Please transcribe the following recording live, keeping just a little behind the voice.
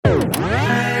What's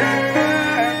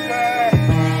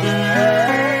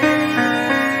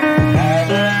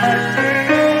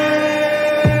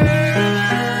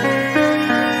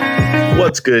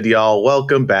good, y'all?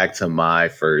 Welcome back to My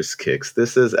First Kicks.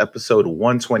 This is episode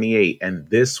 128, and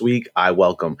this week I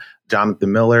welcome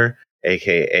Jonathon Millar,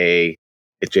 aka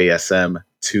JSM,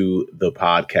 to the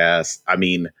podcast. I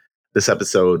mean, this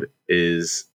episode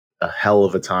is a hell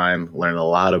of a time. Learned a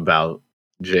lot about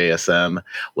JSM,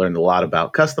 learned a lot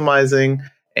about customizing,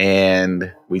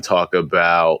 and we talk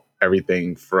about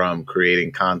everything from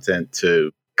creating content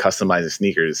to customizing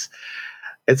sneakers.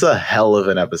 It's a hell of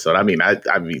an episode. I mean, I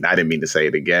didn't mean to say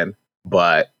it again,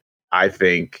 but I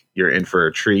think you're in for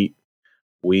a treat.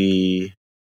 We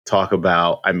talk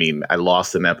about, I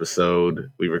lost an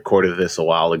episode. We recorded this a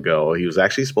while ago. He was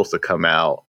actually supposed to come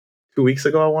out 2 weeks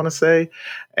ago, I want to say.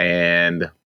 And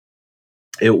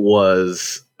it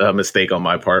was a mistake on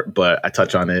my part, but I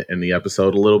touch on it in the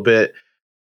episode a little bit.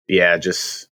 Yeah,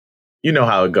 just, you know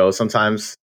how it goes.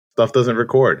 Sometimes stuff doesn't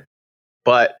record.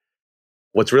 But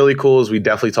what's really cool is we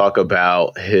definitely talk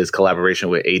about his collaboration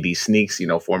with AD Sneaks,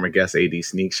 former guest AD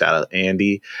Sneaks. Shout out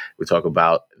Andy. We talk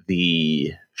about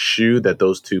the shoe that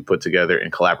those two put together in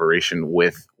collaboration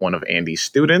with one of Andy's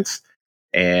students.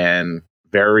 And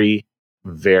very,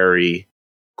 very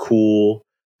cool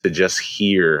to just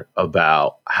hear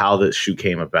about how the shoe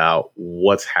came about,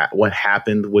 what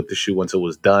happened with the shoe once it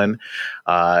was done.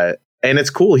 And it's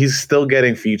cool. He's still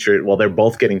getting featured. Well, they're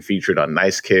both getting featured on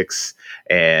Nice Kicks.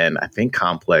 And I think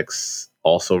Complex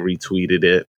also retweeted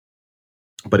it.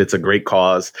 But it's a great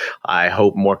cause. I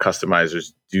hope more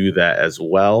customizers do that as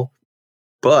well.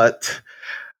 But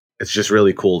it's just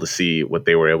really cool to see what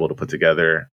they were able to put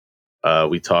together.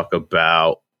 We talk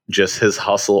about just his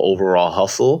overall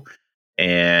hustle.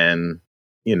 And,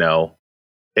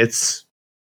 it's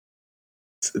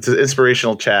an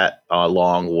inspirational chat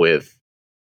along with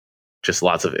just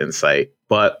lots of insight.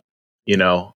 But,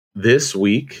 this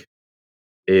week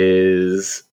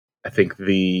is, I think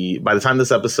by the time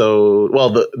this episode,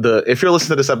 well, if you're listening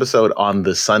to this episode on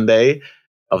the Sunday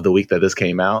of the week that this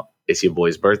came out, it's your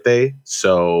boy's birthday.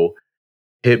 So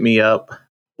hit me up.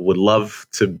 Would love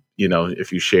to,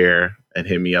 if you share and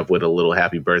hit me up with a little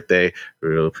happy birthday.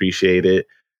 Really appreciate it.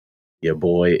 Your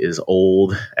boy is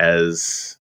old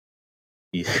as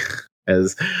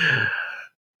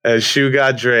Shoe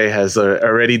God Dre has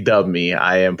already dubbed me.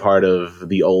 I am part of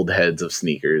the old heads of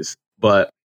sneakers. But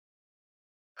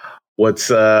what's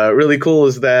really cool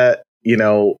is that,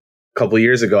 a couple of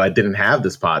years ago, I didn't have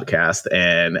this podcast.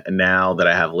 And now that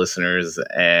I have listeners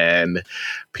and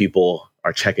people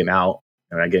are checking out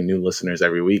and I get new listeners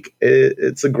every week,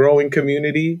 it's a growing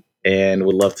community and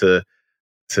would love to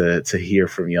hear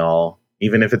from y'all,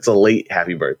 even if it's a late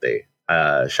happy birthday.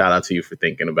 Shout out to you for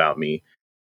thinking about me.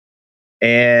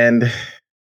 And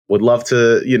would love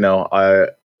to,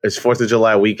 it's 4th of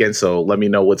July weekend, so let me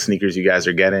know what sneakers you guys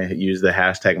are getting. Use the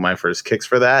hashtag MyFirstKicks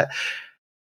for that.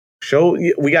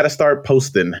 We got to start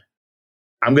posting.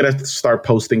 I'm going to start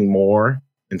posting more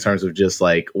in terms of just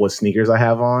like what sneakers I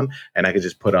have on. And I could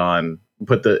just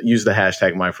use the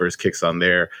hashtag MyFirstKicks on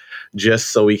there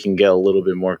just so we can get a little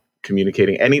bit more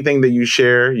communicating. Anything that you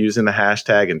share using the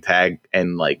hashtag and tag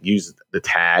and like use the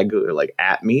tag or like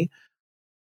at me,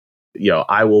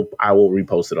 I will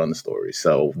repost it on the story.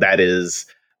 So that is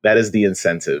the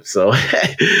incentive. So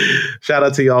shout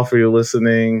out to y'all for your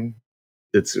listening.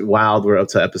 It's wild. We're up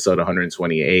to episode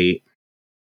 128.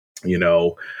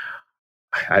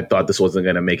 I thought this wasn't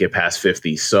going to make it past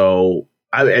 50. So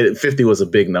 50 was a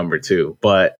big number too,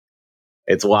 but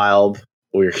it's wild.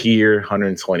 We're here,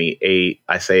 128.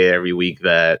 I say every week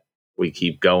that we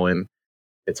keep going.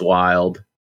 It's wild.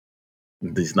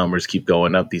 These numbers keep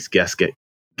going up. These guests get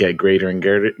greater and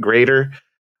greater.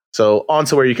 So on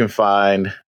to where you can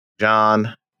find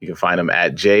John. You can find him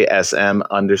at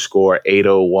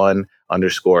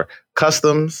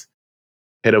JSM_801_customs.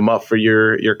 Hit him up for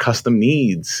your custom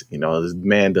needs. This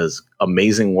man does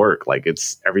amazing work. Like,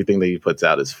 it's everything that he puts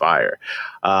out is fire.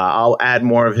 I'll add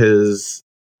more of his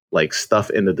like stuff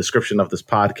in the description of this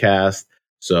podcast.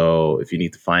 So if you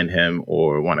need to find him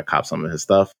or want to cop some of his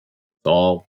stuff,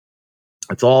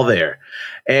 it's all there.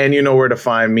 And you know where to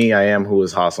find me. I am Who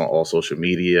Is Haas on all social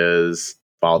medias.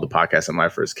 Follow the podcast at My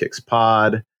First Kicks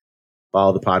Pod.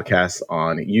 Follow the podcast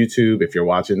on YouTube. If you're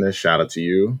watching this, shout out to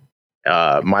you.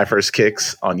 My First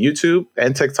Kicks on YouTube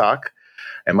and TikTok.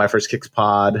 And My First Kicks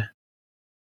Pod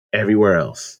everywhere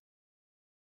else.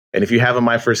 And if you have a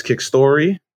My First Kick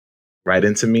story, write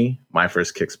into me,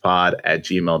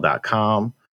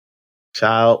 myfirstkickspod@gmail.com.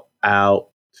 Shout out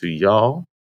to y'all.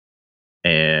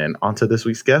 And on to this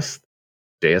week's guest,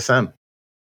 JSM.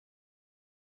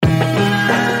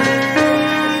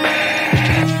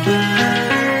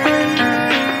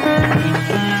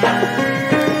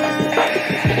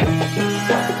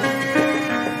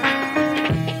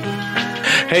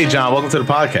 Hey, John, welcome to the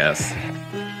podcast.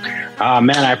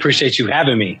 Man, I appreciate you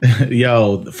having me.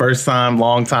 Yo, first time,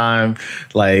 long time.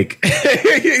 Like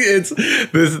this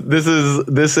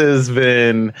has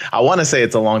been, I want to say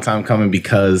it's a long time coming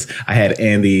because I had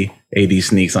Andy AD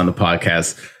Sneaks on the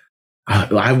podcast.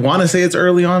 I want to say it's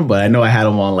early on, but I know I had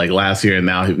him on like last year, and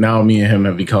now me and him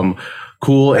have become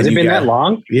cool. Has it been that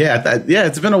long? Yeah,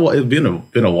 it's been a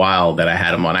while that I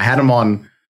had him on. I had him on,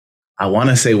 I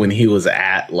want to say when he was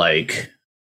at like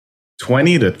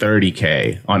 20 to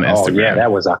 30K on Instagram. Oh, yeah,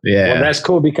 that was well, that's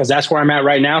cool because that's where I'm at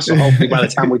right now. So hopefully by the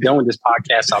time we're done with this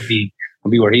podcast, I'll be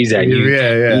where he's at. He's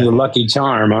a lucky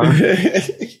charm, huh?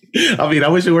 I mean, I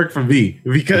wish it worked for me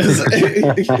because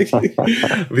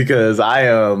I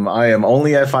am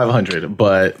only at 500,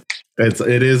 but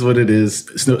it is what it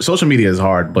is. Social media is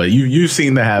hard, but you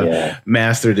seem to have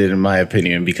mastered it, in my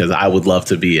opinion, because I would love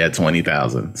to be at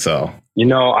 20,000. So,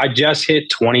 I just hit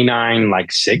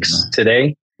 29.6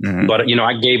 today. Mm-hmm. But,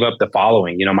 I gave up the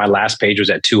following. My last page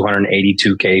was at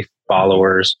 282K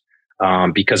followers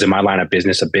because in my line of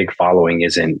business, a big following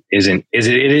isn't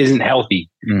healthy.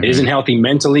 Mm-hmm. It isn't healthy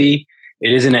mentally.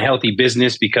 It isn't a healthy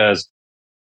business because,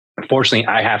 unfortunately,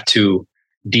 I have to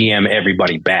DM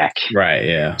everybody back. Right.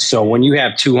 Yeah. So when you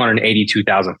have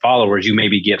 282,000 followers, you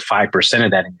maybe get 5% of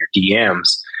that in your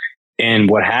DMs. And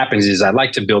what happens is I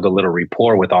like to build a little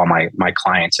rapport with all my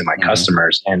clients and my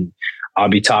customers. And I'll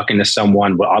be talking to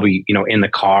someone, but I'll be, in the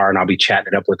car and I'll be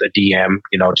chatting it up with a DM,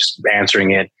 just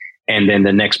answering it. And then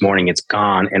the next morning it's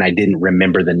gone and I didn't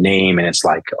remember the name. And it's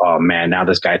like, oh man, now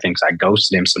this guy thinks I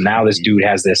ghosted him. So now this dude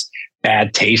has this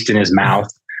bad taste in his mouth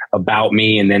about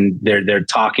me. And then they're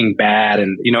talking bad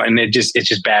and, and it's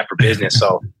just bad for business.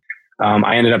 So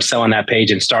I ended up selling that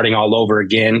page and starting all over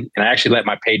again. And I actually let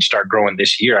my page start growing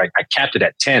this year. I capped it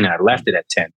at 10 and I left it at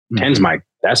 10. Mm-hmm. 10's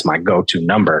that's my go-to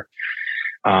number.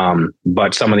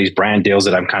 But some of these brand deals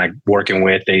that I'm kind of working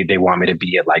with, they want me to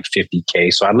be at like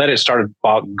 50K. So I let it start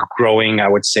growing, I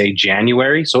would say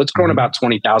January. So it's grown about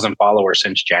 20,000 followers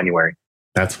since January.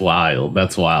 That's wild.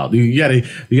 That's wild. You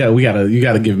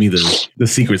gotta give me the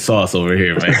secret sauce over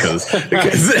here, man.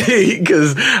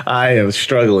 Because I am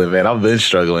struggling, man. I've been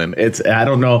struggling.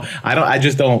 I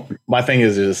just don't, my thing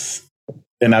is just,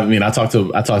 and I mean, I talked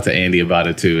to Andy about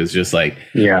it too. It's just like,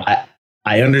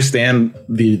 I understand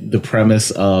the premise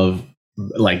of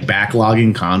like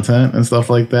backlogging content and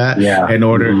stuff like that in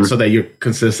order so that you're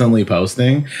consistently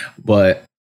posting. But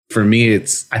for me,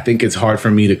 I think it's hard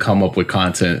for me to come up with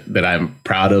content that I'm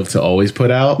proud of to always put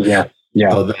out. Yeah.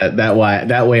 So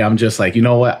that way I'm just like, you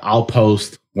know what? I'll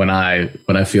post when I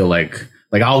feel like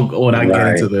when I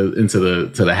get into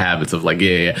the habits of like,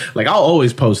 like I'll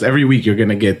always post every week. You're going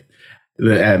to get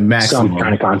at maximum some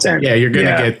kind of content. Yeah, you're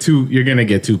gonna get two. You're gonna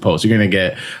get two posts. You're gonna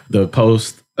get the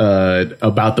post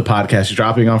about the podcast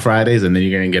dropping on Fridays, and then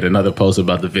you're gonna get another post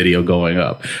about the video going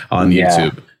up on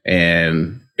YouTube.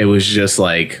 And it was just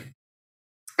like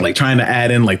trying to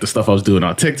add in like the stuff I was doing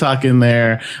on TikTok in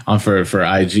there for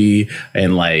IG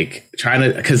and like trying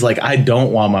to, because like I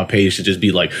don't want my page to just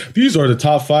be like, these are the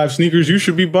top 5 sneakers you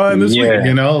should be buying this week,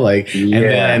 and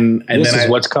then this is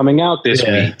what's coming out this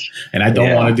week. And I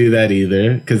don't want to do that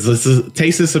either because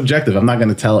taste is subjective. I'm not going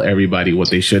to tell everybody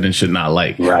what they should and should not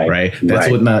like. Right. That's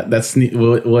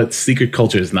what sneaker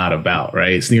culture is not about.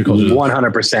 Right. Sneaker culture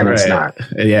 100% it's not.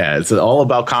 Yeah. It's all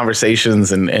about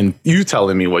conversations and you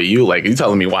telling me what you like. You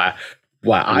telling me why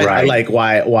I like,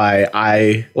 why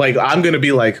I like, I'm going to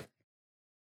be like,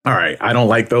 all right, I don't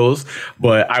like those,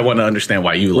 but I want to understand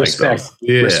why you like those.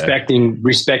 Yeah.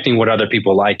 Respecting what other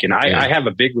people like. And I have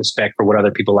a big respect for what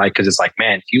other people like. Cause it's like,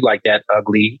 man, if you like that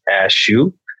ugly ass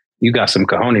shoe, you got some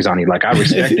cojones on you. Like I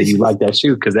respect that you like that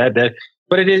shoe. Cause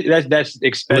but it is, that's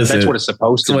what it's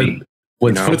supposed to be.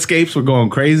 When Footscapes were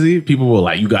going crazy, people were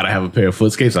like, you got to have a pair of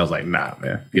Footscapes. I was like, nah,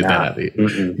 man, get that out of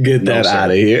here. Get that out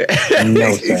of here.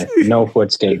 No, sir. No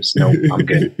Footscapes. No, I'm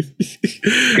good.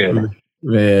 Good.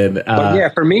 Man. But yeah,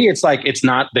 for me, it's like, it's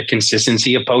not the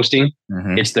consistency of posting.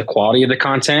 It's the quality of the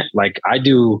content. Like I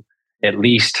do at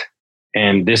least,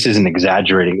 and this isn't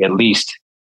exaggerating, at least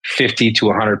 50 to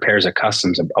 100 pairs of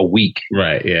customs a week.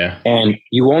 Right. Yeah. And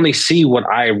you only see what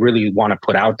I really want to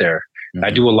put out there. I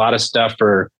do a lot of stuff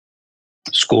for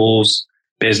schools,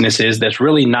 businesses that's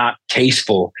really not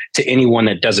tasteful to anyone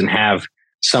that doesn't have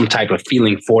some type of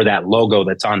feeling for that logo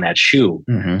that's on that shoe.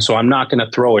 So I'm not going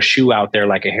to throw a shoe out there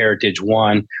like a Heritage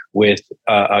One with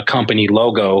a company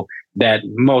logo that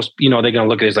most, they're going to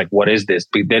look at it as like, what is this?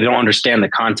 But they don't understand the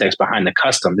context behind the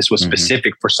custom. This was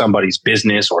specific for somebody's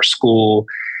business or school,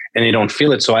 and they don't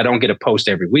feel it. So I don't get a post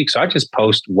every week. So I just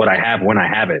post what I have when I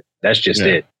have it. That's just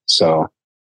it. So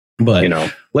But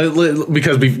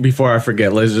because before I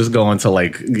forget, let's just go into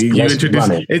like you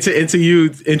into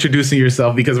you introducing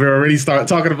yourself, because we're already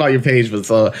talking about your page. But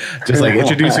so just like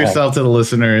introduce yourself to the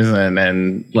listeners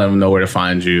and let them know where to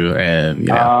find you.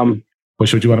 And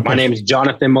which would you want to? My name is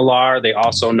Jonathon Millar. They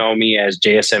also know me as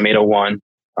JSM 801.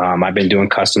 I've been doing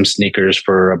custom sneakers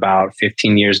for about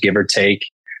 15 years, give or take.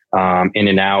 In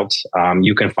and out.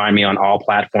 You can find me on all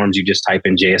platforms. You just type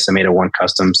in JSM 801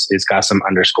 Customs. It's got some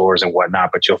underscores and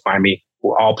whatnot, but you'll find me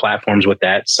all platforms with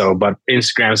that. So, but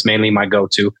Instagram is mainly my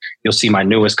go-to. You'll see my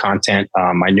newest content,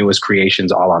 my newest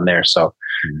creations all on there. So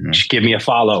just give me a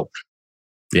follow.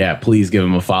 Yeah, please give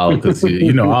him a follow, because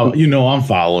I'm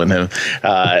following him.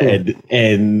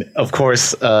 And of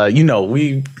course,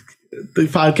 the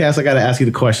podcast, I got to ask you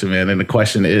the question, man. And the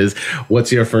question is, what's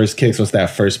your first kicks? What's that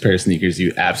first pair of sneakers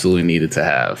you absolutely needed to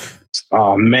have?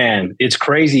 Oh, man, it's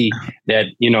crazy that,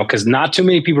 because not too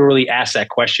many people really ask that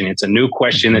question. It's a new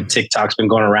question that TikTok's been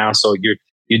going around. So you're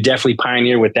definitely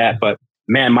pioneer with that. But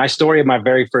man, my story of my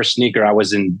very first sneaker, I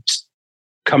was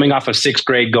coming off of 6th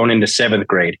grade, going into 7th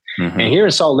grade. And here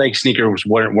in Salt Lake, sneakers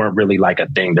weren't really like a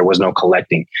thing. There was no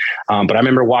collecting. But I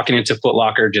remember walking into Foot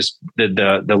Locker just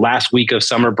the last week of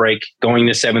summer break, going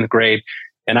to 7th grade.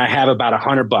 And I have about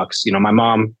 $100. My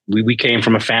mom, we came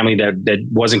from a family that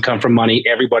wasn't come from money.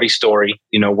 Everybody's story,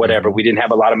 whatever. We didn't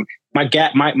have a lot of my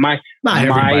budget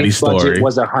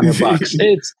was $100.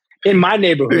 It's in my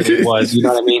neighborhood. It was, you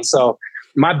know what I mean? So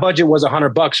my budget was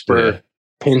 $100 for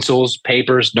pencils,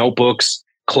 papers, notebooks,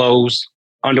 clothes,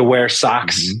 underwear,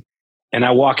 socks. And I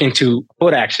walk into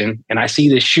Foot Action and I see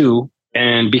this shoe.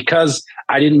 And because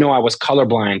I didn't know I was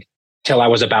colorblind till I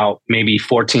was about maybe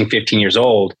 14, 15 years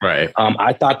old, right?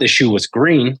 I thought the shoe was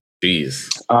green. Jeez.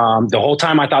 The whole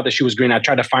time I thought the shoe was green. I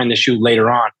tried to find the shoe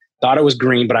later on, thought it was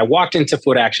green, but I walked into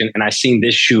Foot Action and I seen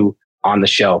this shoe on the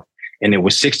shelf and it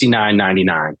was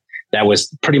 $69.99. That was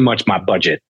pretty much my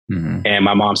budget. And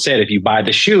my mom said, if you buy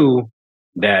the shoe,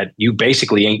 that you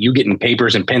basically you getting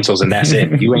papers and pencils and that's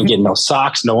it. You ain't getting no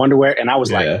socks, no underwear. And I was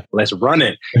like, let's run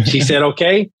it. She said,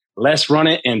 okay, let's run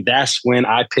it. And that's when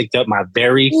I picked up my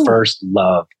very first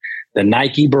love, the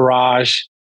Nike Barrage.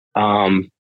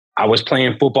 I was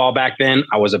playing football back then.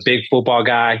 I was a big football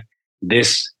guy.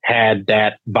 This had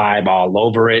that vibe all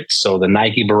over it. So the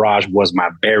Nike Barrage was my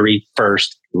very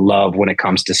first love when it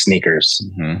comes to sneakers.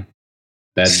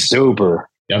 That's super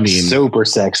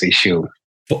sexy shoe.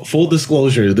 Full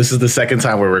disclosure, this is the second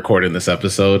time we're recording this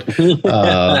episode. We'll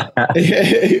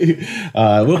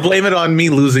blame it on me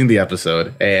losing the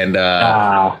episode. And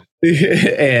the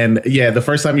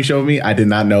first time you showed me, I did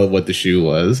not know what the shoe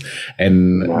was.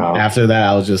 And after that,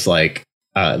 I was just like,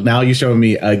 now you showed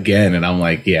me again. And I'm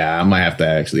like, I might have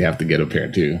to get a pair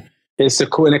too. It's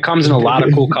cool. And it comes in a lot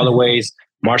of cool colorways.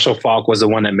 Marshall Faulk was the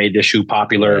one that made this shoe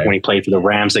popular when he played for the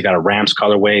Rams. They got a Rams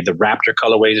colorway. The Raptor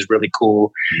colorway is really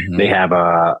cool. They have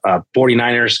a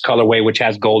 49ers colorway, which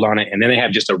has gold on it. And then they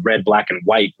have just a red, black, and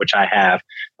white, which I have.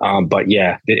 And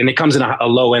it comes in a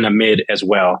low and a mid as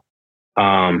well.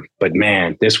 But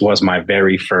man, this was my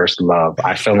very first love.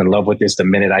 I fell in love with this the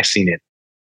minute I seen it.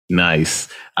 Nice.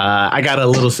 I got a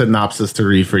little synopsis to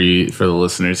read for the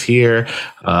listeners here.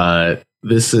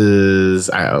 This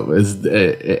is,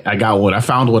 I got one. I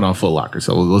found one on Foot Locker,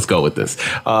 so let's go with this.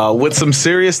 With some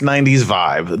serious 90s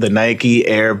vibe, the Nike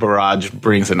Air Barrage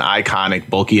brings an iconic,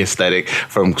 bulky aesthetic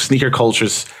from sneaker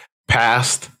culture's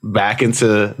past back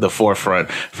into the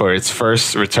forefront for its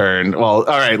first return. Well, all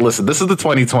right, listen, this is the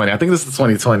 2020. I think this is the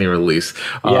 2020 release.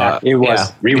 It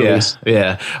was re-release.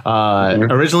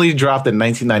 Originally dropped in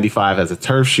 1995 as a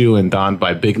turf shoe and donned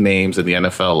by big names in the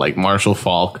NFL like Marshall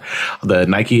Faulk. The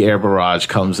Nike Air Barrage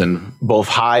comes in both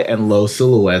high and low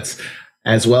silhouettes,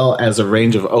 as well as a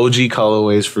range of OG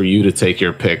colorways for you to take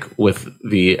your pick,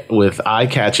 with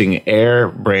eye-catching Air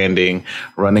branding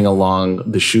running along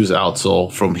the shoe's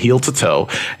outsole from heel to toe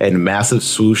and massive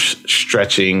swoosh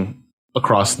stretching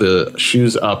across the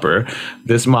shoe's upper.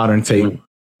 This modern take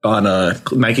on a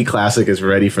Nike classic is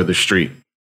ready for the street.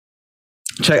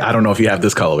 I don't know if you have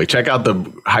this colorway. Check out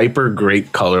the Hyper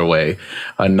Great colorway,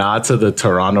 a nod to the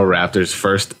Toronto Raptors'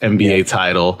 first NBA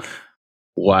title,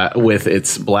 with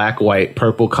its black, white,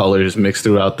 purple colors mixed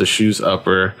throughout the shoe's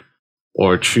upper,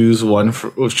 or choose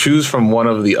from one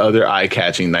of the other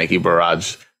eye-catching Nike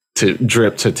Barrage to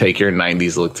drip to take your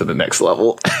 90s look to the next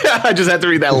level. I just had to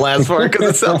read that last part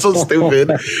because it sounds so stupid.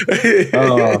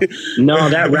 No,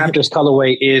 that Raptors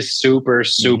colorway is super,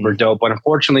 super dope. But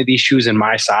unfortunately, these shoes in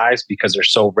my size, because they're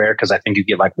so rare, because I think you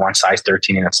get like one size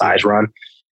 13 in a size run,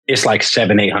 it's like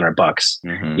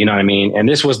 $700-800. You know what I mean? And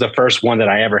this was the first one that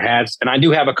I ever had. And I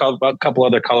do have a couple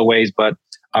other colorways, but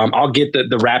I'll get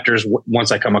the Raptors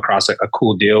once I come across a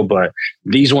cool deal, but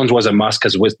these ones was a must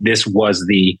because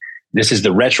this is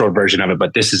the retro version of it,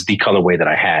 but this is the colorway that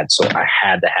I had, so I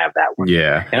had to have that one.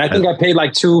 Yeah, and I think I paid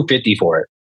like $250 for it.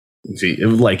 See, it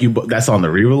was like that's on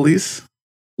the re-release.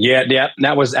 Yeah.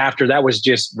 That was after. That was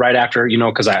just right after,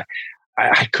 because I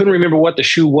couldn't remember what the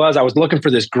shoe was. I was looking for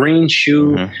this green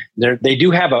shoe. Mm-hmm. They do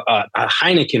have a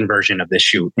Heineken version of this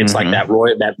shoe. It's like that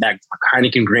that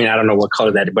Heineken green. I don't know what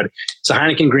color that is, but it's a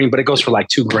Heineken green, but it goes for like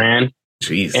 $2,000.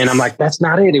 Jeez. And I'm like, that's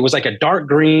not it. It was like a dark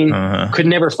green. Could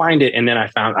never find it. And then I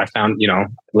found,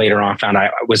 later on found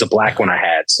it was a black one I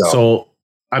had. So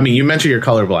I mean, you mentioned you're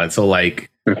colorblind. So like,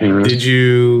 did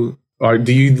you, or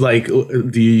do you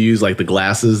use like the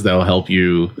glasses that'll help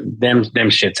you? Them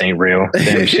shits ain't real.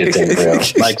 Them shits ain't real.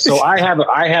 Like, so I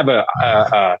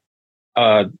have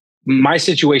my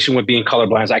situation with being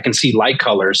colorblind is I can see light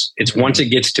colors. It's once it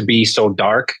gets to be so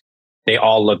dark, they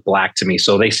all look black to me.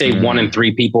 So they say 1 in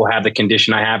 3 people have the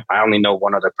condition I have. I only know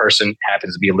one other person,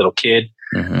 happens to be a little kid.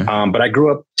 But I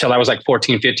grew up till I was like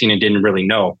 14, 15 and didn't really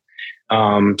know.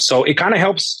 So it kind of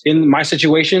helps in my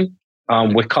situation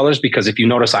with colors, because if you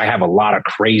notice, I have a lot of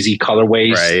crazy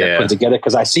colorways that put together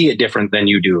because I see it different than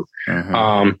you do.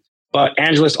 But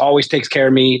Angelus always takes care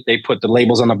of me. They put the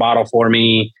labels on the bottle for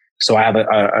me. So I have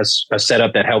a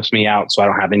setup that helps me out so I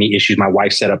don't have any issues. My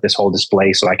wife set up this whole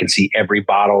display so I can see every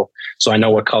bottle. So I know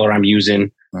what color I'm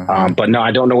using. But no,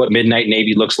 I don't know what Midnight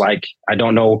Navy looks like. I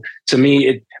don't know. To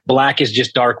me, black is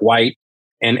just dark white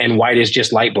and white is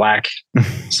just light black.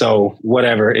 So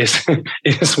whatever is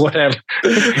whatever.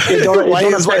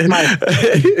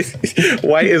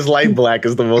 White is light black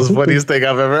is the most funniest thing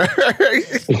I've ever heard.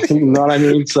 You know what I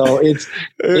mean? So it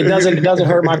doesn't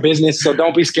hurt my business. So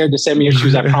don't be scared to send me your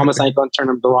shoes. I promise I ain't gonna turn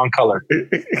them the wrong color.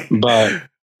 But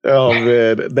oh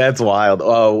man, that's wild.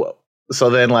 Oh,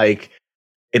 so then like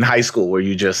in high school, were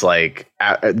you just like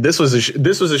this was a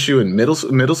shoe in middle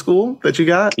school that you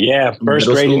got? Yeah, first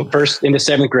into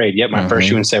 7th grade. Yep, my first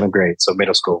shoe in 7th grade. So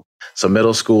middle school. So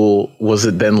middle school, was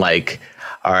it then like,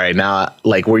 all right, now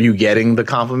like were you getting the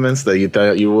compliments that you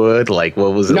thought you would? Like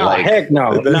what was it like? Heck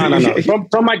no.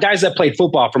 From my guys that played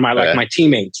football, from my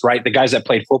teammates, right? The guys that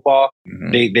played football,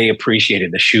 they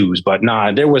appreciated the shoes, but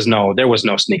there was no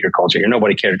sneaker culture here.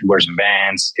 Nobody cared if he wears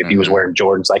Vans, if he was wearing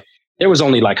Jordans. Like there was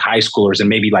only like high schoolers and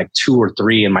maybe like 2 or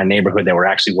 3 in my neighborhood that were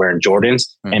actually wearing Jordans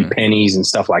and pennies and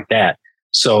stuff like that.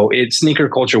 So sneaker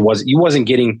culture wasn't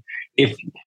getting, if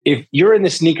you're in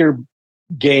the sneaker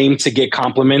game to get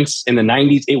compliments in the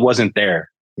 90s, it wasn't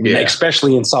there,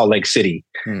 especially in Salt Lake City.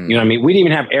 You know what I mean? We didn't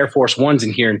even have Air Force Ones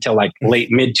in here until like late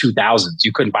mid 2000s.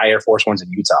 You couldn't buy Air Force Ones in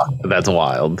Utah. That's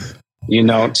wild.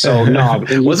 So no.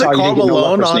 Was it Karl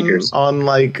Malone on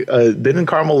like didn't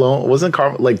Karl Malone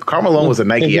Karl Malone was a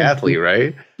Nike athlete,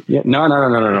 right? Yeah,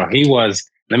 no. He was.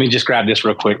 Let me just grab this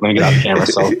real quick. Let me get out the camera.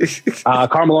 So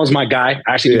Karl Malone's my guy.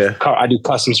 Actually, I do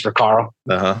customs for Karl.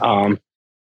 Bam.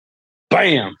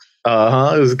 It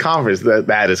was a Converse.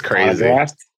 That is crazy.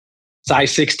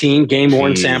 Size 16, game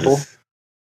worn sample.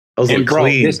 Those look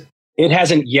clean. It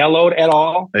hasn't yellowed at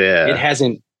all. Yeah. It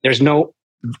hasn't. There's no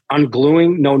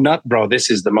ungluing, no nut, bro.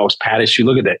 This is the most padded shoe.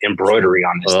 Look at the embroidery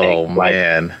on this thing. Oh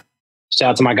man!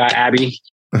 Shout out to my guy Abby.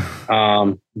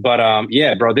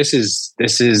 Yeah, bro. This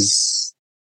is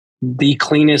the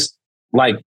cleanest.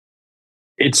 Like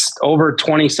it's over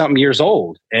 20 something years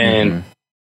old, and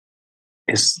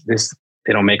it's this.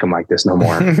 They don't make them like this no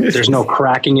more. There's no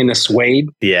cracking in the suede.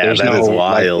 Yeah, that is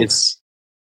wild. Like,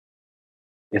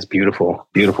 it's beautiful,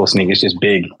 beautiful sneaker. It's just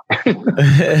big.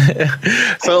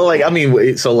 So like, I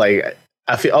mean, so like,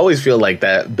 always feel like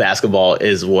that basketball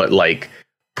is what like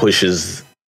pushes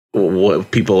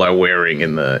what people are wearing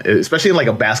especially in like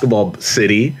a basketball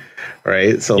city,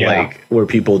 right? So like where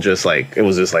people just like, it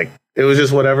was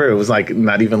just whatever. It was like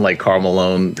not even like Karl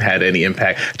Malone had any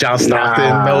impact. John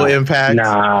Stockton, no impact.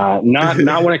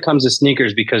 Not when it comes to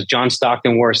sneakers, because John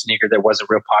Stockton wore a sneaker that wasn't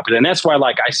real popular. And that's why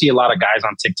like I see a lot of guys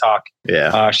on TikTok.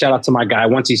 Yeah. Shout out to my guy.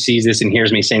 Once he sees this and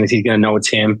hears me saying this, he's gonna know it's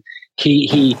him.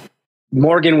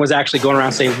 Morgan was actually going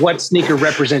around saying, what sneaker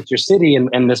represents your city?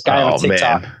 And this guy on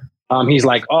TikTok, he's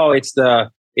like,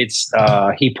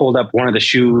 he pulled up one of the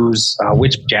shoes, one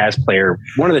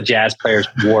of the jazz players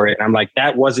wore it. And I'm like,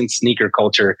 that wasn't sneaker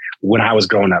culture when I was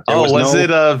growing up. Was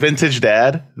it a Vintage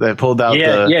Dad that pulled out?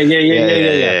 Yeah.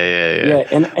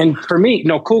 And for me,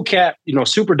 cool cat,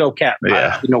 super dope cat.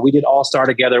 Yeah. We did all star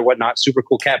together, whatnot, super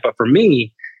cool cat. But for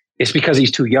me, it's because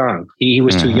he's too young. He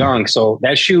was too young. So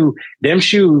them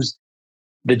shoes,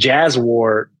 the Jazz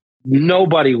wore,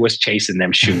 nobody was chasing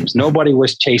them shoes. Nobody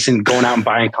was going out and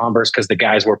buying Converse because the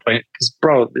guys were playing. Because,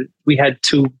 bro, we had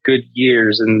 2 good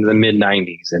years in the mid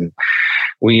 90s, and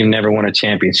we never won a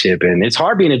championship, and it's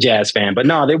hard being a Jazz fan. But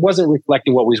no, it wasn't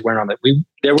reflecting what we was wearing on it.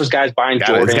 There was guys buying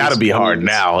Jordans. It's got to be hard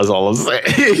now. Is all I'm saying.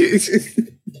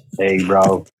 Hey,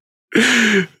 bro.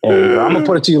 I'm gonna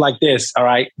put it to you like this. All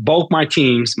right, both my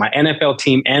teams, my NFL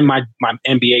team and my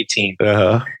NBA team.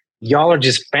 Y'all are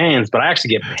just fans, but I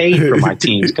actually get paid for my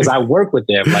teams because I work with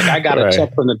them. Like I got a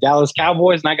check from the Dallas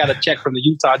Cowboys and I got a check from the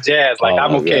Utah Jazz. Like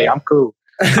I'm okay. I'm cool.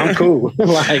 I'm cool.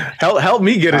 Like help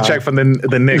me get a check from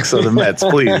the Knicks or the Mets,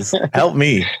 please. Help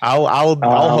me.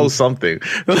 I'll host something.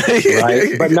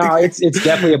 Right. But no, it's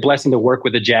definitely a blessing to work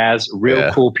with the Jazz.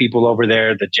 Real cool people over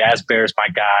there. The Jazz Bear's my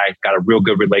guy. Got a real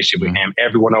good relationship with him.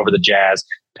 Everyone over the Jazz,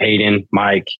 Peyton,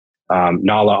 Mike,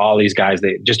 Nala, all these guys,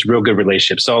 they just a real good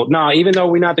relationship. So no, even though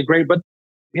we're not the great, but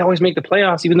we always make the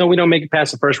playoffs. Even though we don't make it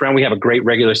past the first round, we have a great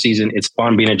regular season. It's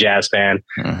fun being a Jazz fan.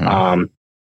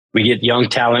 We get young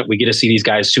talent. We get to see these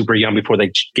guys super young before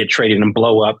they get traded and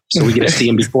blow up. So we get to see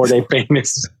them before they're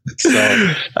famous.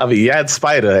 So I mean, you had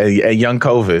Spider and young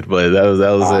COVID, but that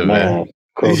was it, man.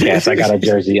 Cool. Yes, I got a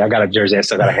jersey. I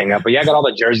still got to hang up. But yeah, I got all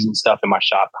the jerseys and stuff in my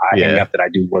shop. I hang up that I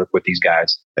do work with these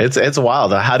guys. It's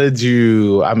wild. How did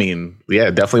you? I mean,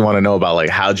 definitely want to know about like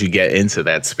how'd you get into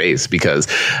that space? Because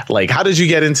like, how did you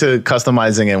get into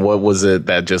customizing, and what was it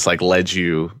that just like led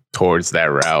you towards that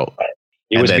route?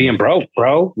 It was being broke,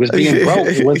 bro. It was being broke.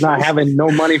 It was not having no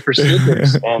money for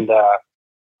sneakers. And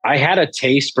I had a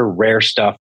taste for rare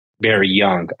stuff very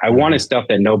young. I wanted stuff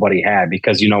that nobody had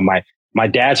because, my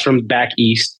dad's from back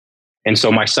east. And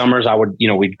so my summers, I would,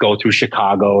 we'd go through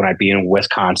Chicago and I'd be in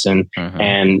Wisconsin.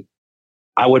 And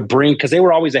I would bring, because they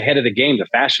were always ahead of the game, the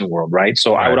fashion world, right?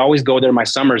 So I would always go there my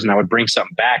summers and I would bring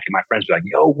something back. And my friends would be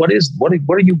like, yo, what are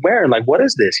you wearing? Like, what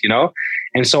is this?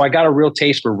 And so I got a real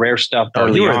taste for rare stuff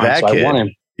early you were on. That so kid. I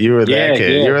wanted. You were that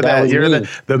kid. Yeah, you're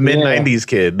the mid '90s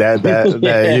kid.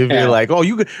 That you'd be like, oh,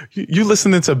 you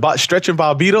listening to Stretch and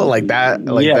Bobbito like that,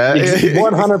 that.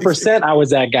 100%. I was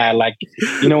that guy. Like,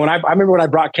 when I remember when I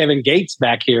brought Kevin Gates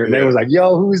back here, and they was like,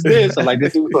 yo, who's this? I'm like,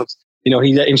 this dude was,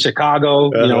 he's in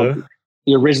Chicago.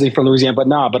 He originally from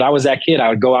Louisiana, but I was that kid. I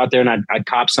would go out there and I'd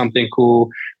cop something cool,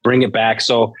 bring it back.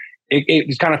 So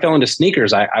it kind of fell into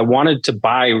sneakers. I wanted to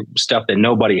buy stuff that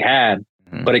nobody had.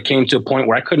 But it came to a point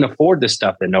where I couldn't afford the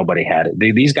stuff that nobody had.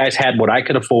 These guys had what I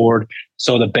could afford.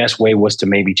 So the best way was to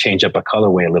maybe change up a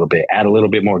colorway a little bit, add a little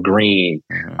bit more green,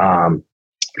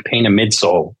 paint a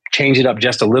midsole, change it up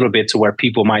just a little bit to where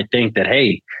people might think that,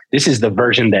 hey, this is the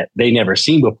version that they never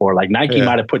seen before. Like Nike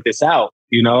might have put this out,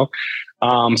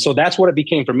 So that's what it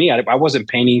became for me. I wasn't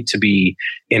painting to be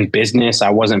in business.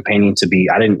 I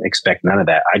didn't expect none of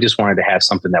that. I just wanted to have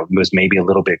something that was maybe a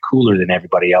little bit cooler than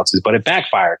everybody else's, but it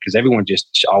backfired because everyone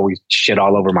just always shit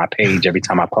all over my page every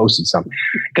time I posted something.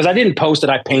 Because I didn't post that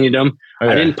I painted them.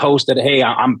 I didn't post that, hey,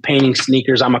 I'm painting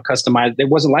sneakers. I'm a customized. It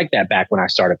wasn't like that back when I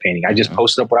started painting. I just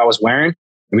posted up what I was wearing.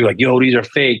 And be like, yo, these are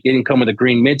fake. They didn't come with a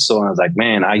green midsole. And I was like,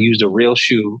 man, I used a real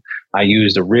shoe. I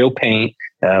used a real paint.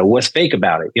 What's fake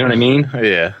about it? You know what I mean?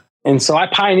 Yeah. And so I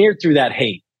pioneered through that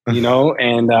hate,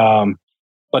 and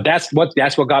but that's what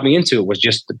got me into it, was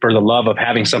just for the love of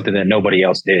having something that nobody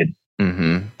else did.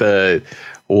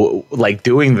 Like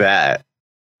doing that,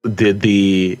 did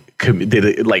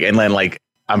it like, and then like,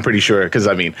 I'm pretty sure, because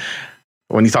I mean,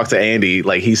 when you talk to Andy,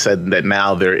 like he said that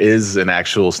now there is an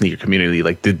actual sneaker community.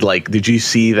 Like, did you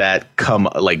see that come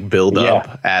build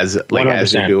up as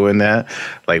you're doing that?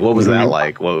 Like, what was that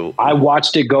like? Well, I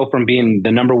watched it go from being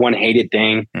the number one hated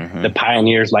thing, the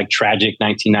pioneers like Tragic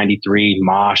 1993,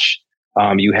 Mosh.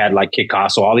 You had like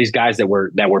Kikasso, all these guys that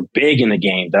were big in the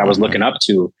game that I was looking up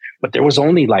to, but there was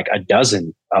only like a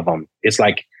dozen of them. It's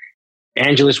like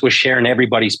Angelus was sharing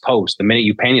everybody's post the minute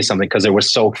you painted something because there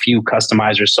was so few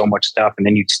customizers, so much stuff. And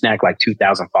then you'd snack like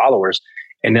 2,000 followers.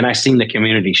 And then I seen the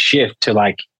community shift to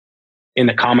like in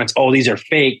the comments, oh, these are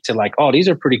fake, to like, oh, these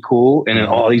are pretty cool. And then,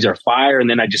 oh, these are fire. And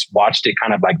then I just watched it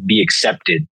kind of like be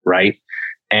accepted. Right.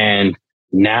 And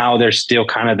now there's still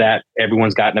kind of that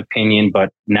everyone's got an opinion,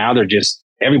 but now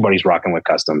everybody's rocking with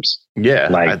customs. Yeah.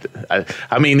 Like,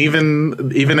 I mean,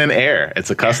 even in Air, it's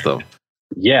a custom.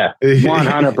 Yeah,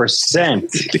 100%.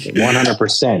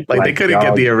 100%. Like they couldn't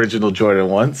get the original Jordan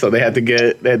 1, so they had to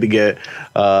get shout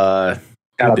out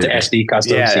to SD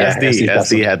Customs. Yeah,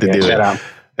 SD had to do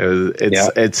it.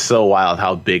 It's so wild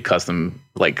how big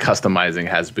customizing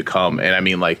has become. And I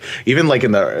mean, like even like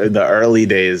in the early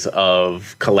days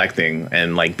of collecting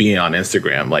and like being on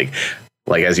Instagram, like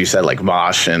as you said, like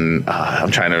Mosh and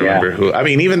I'm trying to remember who. I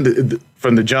mean, even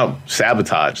from the jump,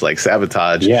 Sabotage.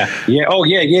 Yeah. Oh,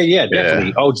 yeah.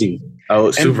 Definitely. OG.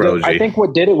 Oh, super OG. I think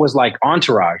what did it was like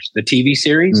Entourage, the TV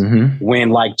series,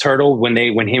 when like Turtle, when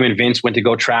him and Vince went to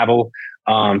go travel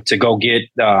to go get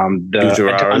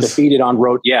the undefeated on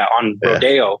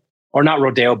Rodeo, or not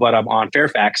Rodeo, but on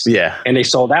Fairfax. Yeah. And they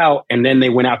sold out. And then they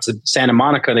went out to Santa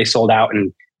Monica. They sold out.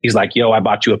 And he's like, yo, I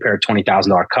bought you a pair of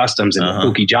 $20,000 customs and the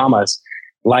Pookie Jamas.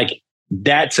 Like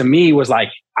that to me was like,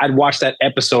 I'd watch that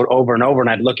episode over and over and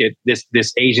I'd look at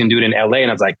this Asian dude in LA and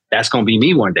I was like, that's going to be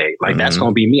me one day. Like, that's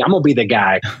going to be me. I'm going to be the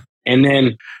guy. And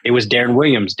then it was Darren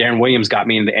Williams. Darren Williams got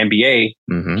me in the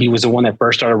NBA. He was the one that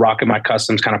first started rocking my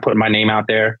customs, kind of putting my name out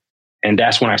there. And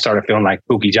that's when I started feeling like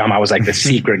Pookie Jama. I was like the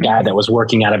secret guy that was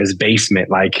working out of his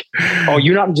basement. Like, oh,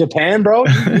 you're not in Japan, bro?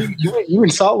 You in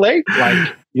Salt Lake?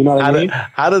 Like, you know what I mean?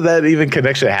 How did that even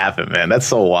connection happen, man? That's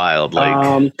so wild.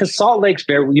 Like, because Salt Lake's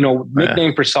very,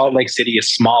 nickname for Salt Lake City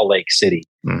is Small Lake City.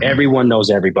 Everyone knows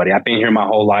everybody. I've been here my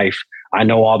whole life. I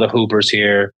know all the hoopers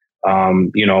here. I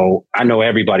know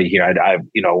everybody here.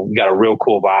 We got a real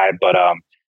cool vibe, but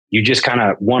you just kind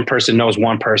of, one person knows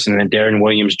one person, and then Darren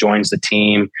Williams joins the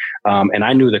team. And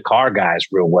I knew the car guys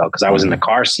real well because I was in the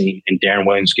car scene, and Darren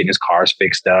Williams getting his cars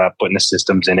fixed up, putting the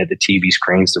systems in it, the TV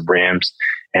screens, the rims.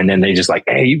 And then they just like,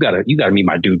 hey, you gotta meet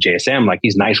my dude JSM. Like,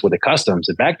 he's nice with the customs.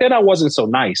 And back then I wasn't so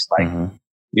nice, like,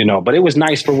 but it was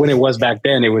nice for when it was back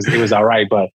then. It was all right.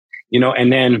 But,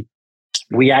 and then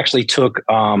we actually took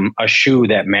a shoe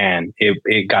that, man,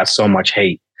 it got so much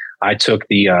hate. I took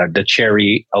the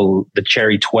cherry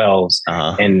 12s,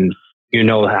 and you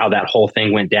know how that whole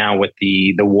thing went down with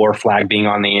the war flag being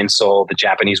on the insole, the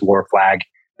Japanese war flag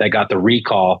that got the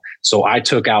recall. So I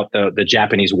took out the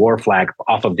Japanese war flag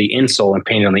off of the insole and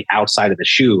painted on the outside of the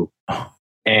shoe,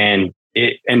 and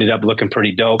it ended up looking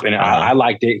pretty dope. And I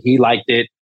liked it. He liked it,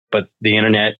 but the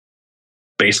internet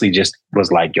basically just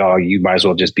was like, yo, you might as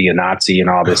well just be a Nazi and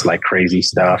all this like crazy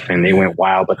stuff. And they went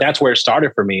wild. But that's where it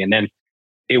started for me. And then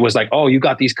it was like, oh, you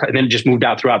got these, and then it just moved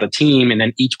out throughout the team, and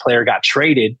then each player got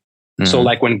traded. So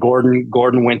like when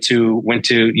Gordon went to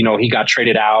he got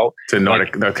traded out to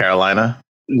North Carolina,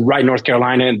 right? North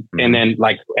Carolina, and then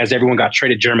like as everyone got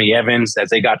traded, Jeremy Evans, as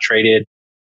they got traded,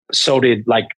 so did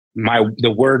like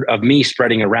the word of me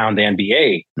spreading around the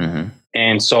NBA.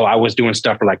 And so I was doing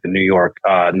stuff for like the New York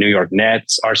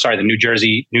Nets, the New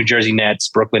Jersey Nets,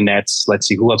 Brooklyn Nets. Let's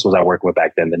see, who else was I working with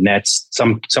back then? The Nets,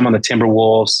 some on the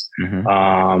Timberwolves,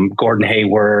 Gordon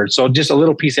Hayward. So just a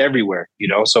little piece everywhere,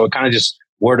 So it kind of just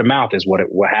word of mouth is what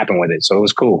happened with it. So it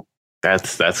was cool.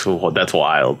 That's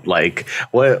wild. Like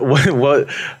what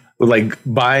like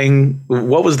buying?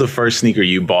 What was the first sneaker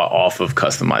you bought off of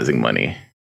customizing money?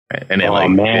 And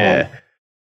then man.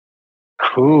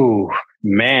 Ooh,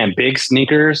 man, big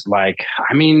sneakers. Like,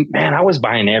 I mean, man, I was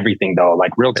buying everything though.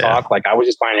 Like real talk. Like I was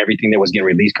just buying everything that was getting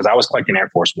released because I was collecting Air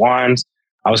Force Ones.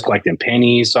 I was collecting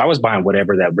pennies. So I was buying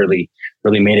whatever that really,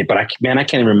 really made it. But I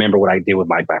can't even remember what I did with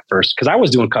my first, because I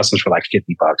was doing customs for like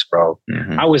 $50, bro.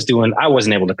 I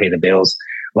wasn't able to pay the bills.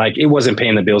 Like it wasn't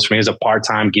paying the bills for me. It was a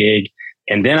part-time gig.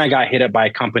 And then I got hit up by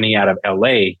a company out of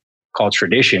LA called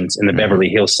Traditions in the Beverly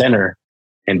Hills Center.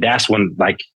 And that's when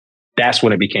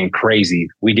it became crazy.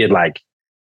 We did like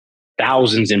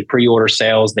thousands in pre-order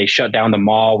sales. They shut down the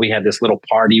mall. We had this little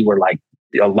party where like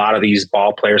a lot of these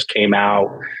ball players came out.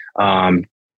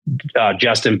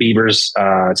 Justin Bieber's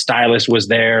stylist was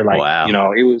there. Like,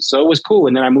 wow. It was cool.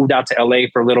 And then I moved out to LA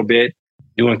for a little bit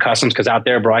doing customs, because out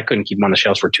there, bro, I couldn't keep them on the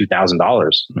shelves for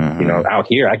 $2,000. Out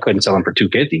here, I couldn't sell them for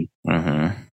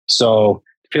 $250. So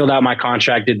filled out my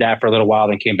contract, did that for a little while,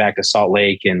 then came back to Salt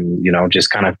Lake and, just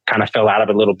kind of fell out of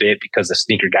it a little bit because I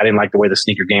didn't like the way the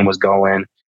sneaker game was going.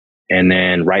 And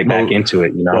then back into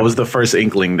it, What was the first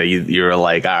inkling that you were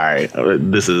like, all right,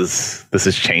 this is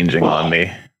changing on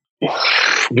me?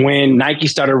 When Nike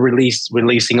started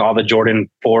releasing all the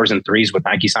Jordan 4s and 3s with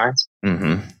Nike signs.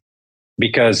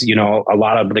 Because, a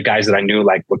lot of the guys that I knew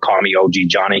like would call me OG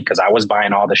Johnny, because I was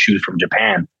buying all the shoes from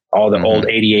Japan, all the old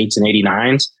 88s and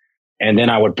 89s. And then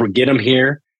I would get them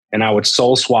here and I would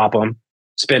soul swap them,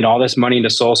 spend all this money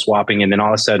into soul swapping. And then all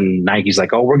of a sudden Nike's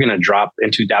like, oh, we're going to drop in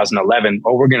 2011.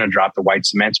 Oh, we're going to drop the white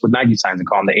cements with Nike signs and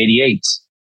call them the 88s.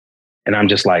 And I'm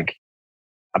just like,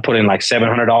 I put in like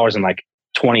 $700 and like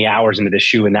 20 hours into this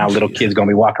shoe. And now little kids going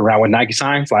to be walking around with Nike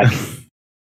signs. Like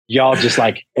y'all just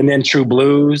like, and then True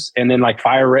Blues and then like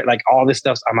Fire Red, like all this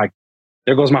stuff. I'm like,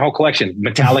 there goes my whole collection.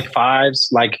 Metallic 5s,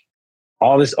 like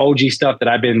all this OG stuff that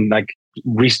I've been like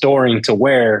restoring to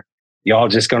wear. Y'all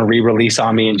just going to re-release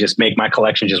on me and just make my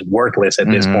collection just worthless at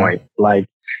this point. Like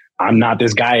I'm not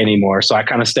this guy anymore. So I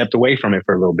kind of stepped away from it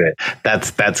for a little bit.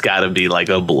 That's gotta be like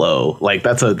a blow. Like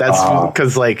that's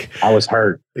because like I was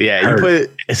hurt. Yeah. You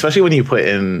especially when you put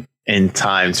in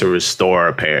time to restore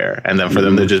a pair and then for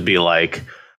them to just be like,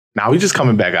 Now we just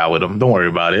coming back out with them. Don't worry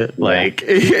about it. Yeah. Like,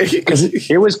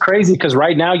 it was crazy because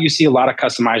right now you see a lot of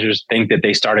customizers think that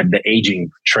they started the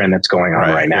aging trend that's going on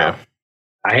right now. Yeah.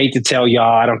 I hate to tell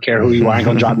y'all, I don't care who you are, I ain't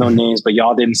gonna drop no names, but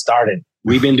y'all didn't start it.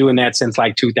 We've been doing that since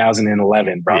like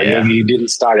 2011, bro. Yeah. You didn't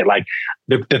start it. Like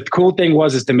the cool thing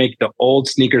is to make the old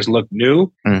sneakers look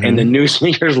new and the new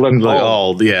sneakers look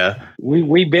old. Yeah.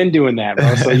 We've been doing that,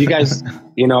 bro. So you guys,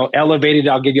 elevated.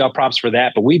 I'll give y'all props for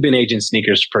that. But we've been aging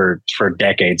sneakers for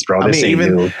decades, bro.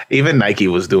 Even Nike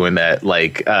was doing that.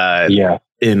 Like, I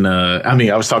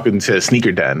was talking to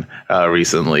Sneaker Den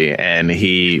recently, and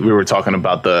we were talking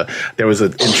about in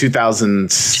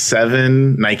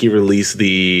 2007, Nike released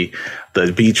the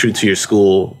Be True to Your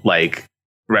School like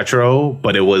retro,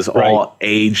 but it was all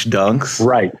age dunks.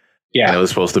 Right. Yeah. And it was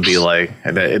supposed to be like,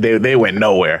 they went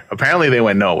nowhere. Apparently they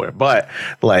went nowhere, but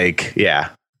like, yeah.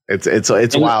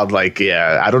 It's wild. Like,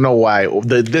 yeah, I don't know why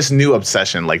this new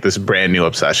obsession, like this brand new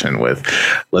obsession with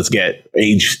let's get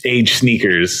age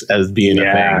sneakers as being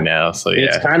a thing now. So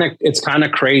yeah, it's kind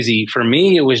of crazy. For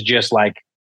me, it was just like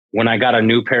when I got a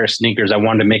new pair of sneakers, I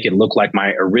wanted to make it look like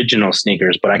my original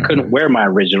sneakers, but I couldn't wear my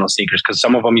original sneakers because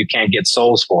some of them you can't get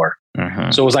soles for.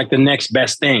 So it was like the next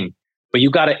best thing. But you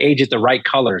got to age it the right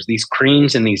colors. These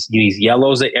creams and these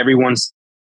yellows that everyone's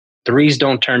threes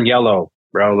don't turn yellow.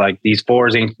 Bro, like these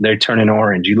fours, they're turning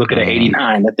orange. You look at an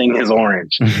 89, that thing is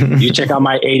orange. You check out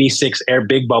my 86 Air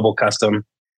Big Bubble Custom,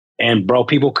 and bro,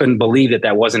 people couldn't believe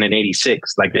that wasn't an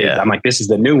 86. Like, I'm like, this is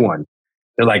the new one.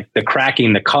 They're like, the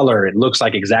cracking, the color, it looks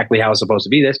like exactly how it's supposed to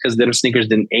be. That's because them sneakers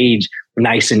didn't age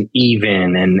nice and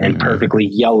even and perfectly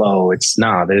yellow.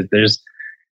 There's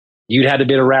you'd had to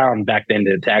be around back then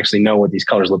to actually know what these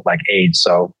colors look like age.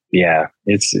 So yeah,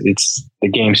 it's the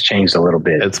game's changed a little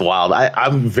bit. It's wild.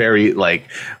 I'm very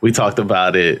we talked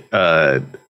about it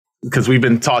because we've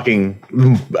been talking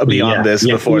beyond this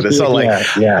before this.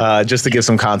 So just to give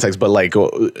some context, but like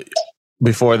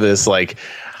before this, like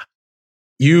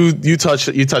you touch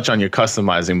on your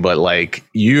customizing, but like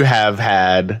you have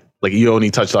had, like you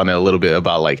only touched on it a little bit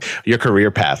about like your career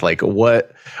path. Like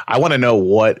what I want to know,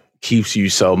 what keeps you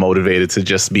so motivated to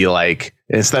just be like,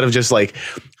 instead of just like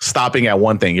stopping at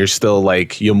one thing, you're still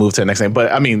like, you'll move to the next thing.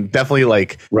 But I mean, definitely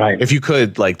like, if you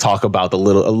could like talk about a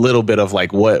little bit of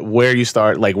like where you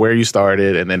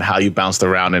started and then how you bounced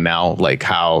around and now like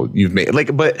how you've made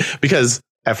but because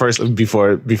at first,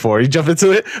 before you jump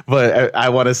into it, but I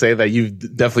want to say that you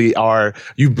definitely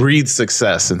you breathe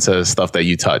success into stuff that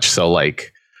you touch. So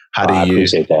like, how do you? I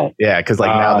appreciate that. Yeah, because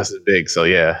like now this is big. So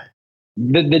yeah.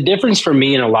 The difference for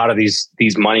me and a lot of these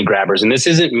money grabbers, and this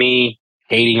isn't me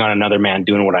hating on another man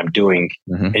doing what I'm doing,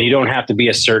 and you don't have to be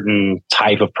a certain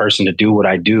type of person to do what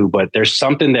I do, but there's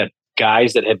something that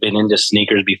guys that have been into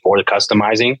sneakers before the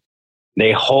customizing,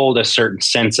 they hold a certain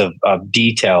sense of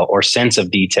detail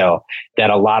that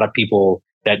a lot of people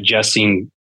that just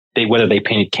whether they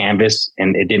painted canvas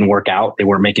and it didn't work out, they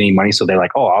weren't making any money, so they're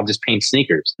like, oh, I'll just paint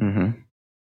sneakers.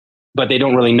 But they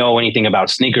don't really know anything about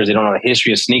sneakers. They don't know the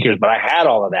history of sneakers, but I had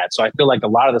all of that. So I feel like a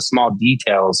lot of the small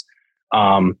details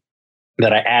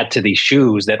that I add to these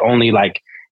shoes that only like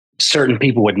certain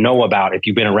people would know about if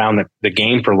you've been around the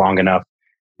game for long enough,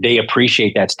 they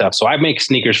appreciate that stuff. So I make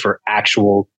sneakers for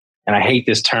actual, and I hate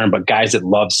this term, but guys that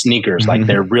love sneakers, like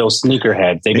they're real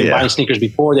sneakerheads. They've been buying sneakers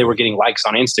before they were getting likes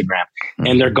on Instagram,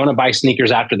 and they're going to buy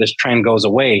sneakers after this trend goes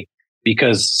away.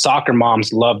 Because soccer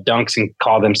moms love dunks and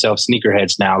call themselves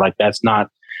sneakerheads now. Like that's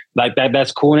not like that.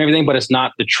 That's cool and everything, but it's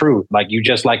not the truth. Like you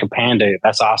just like a panda.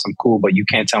 That's awesome, cool. But you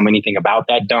can't tell me anything about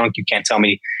that dunk. You can't tell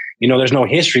me, there's no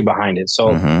history behind it.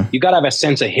 So you got to have a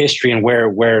sense of history and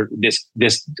where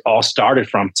this all started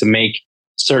from to make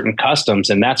certain customs.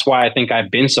 And that's why I think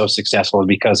I've been so successful, is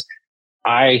because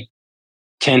I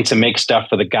tend to make stuff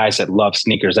for the guys that love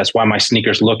sneakers. That's why my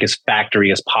sneakers look as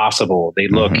factory as possible. They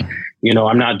look,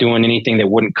 I'm not doing anything that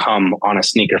wouldn't come on a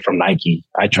sneaker from Nike.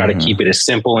 I try to keep it as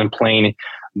simple and plain,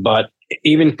 but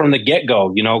even from the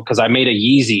get-go, because I made a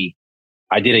Yeezy.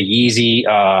 I did a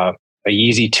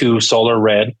Yeezy 2 Solar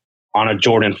Red on a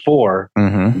Jordan 4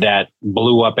 that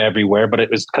blew up everywhere, but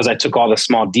it was because I took all the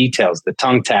small details, the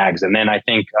tongue tags. And then I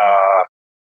think,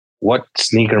 what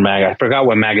sneaker mag? I forgot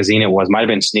what magazine it was. Might have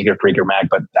been Sneaker Freaker mag,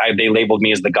 but they labeled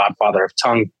me as the godfather of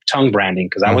tongue branding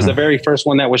because I was the very first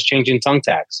one that was changing tongue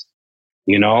tags.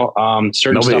 Certain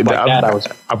stuff like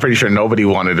that. I'm pretty sure nobody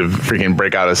wanted to freaking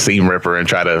break out a seam ripper and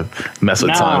try to mess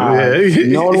with tongue.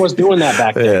 No one was doing that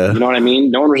back then. Yeah. You know what I mean?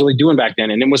 No one was really doing back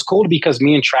then, and it was cool because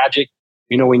me and Tragic,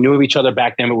 we knew of each other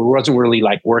back then, but we wasn't really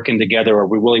like working together, or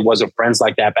we really wasn't friends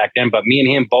like that back then. But me and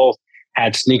him both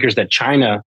had sneakers that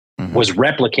China was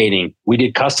replicating. We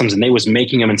did customs and they was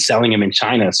making them and selling them in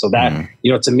China. So that,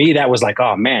 to me, that was like,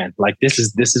 oh man, like this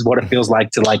is what it feels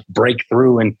like to like break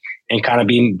through and kind of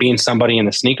being somebody in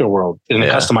the sneaker world, in the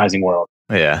customizing world.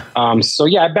 Yeah. So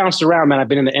yeah, I bounced around, man. I've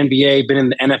been in the NBA, been in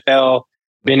the NFL,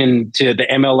 been into the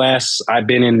MLS. I've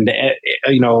been in the,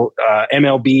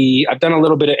 MLB. I've done a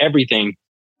little bit of everything.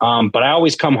 But I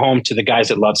always come home to the guys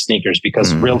that love sneakers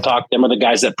because real talk, them are the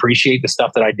guys that appreciate the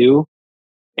stuff that I do.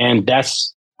 And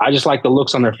I just like the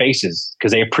looks on their faces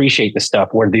because they appreciate the stuff,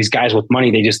 where these guys with money,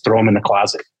 they just throw them in the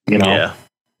closet, Yeah.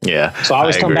 Yeah. So I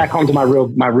always come back home to my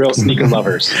real sneaker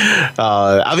lovers.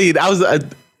 I mean, I was,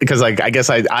 because like, I guess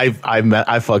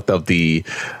I fucked up the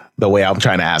way I'm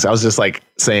trying to ask. I was just like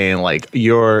saying like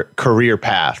your career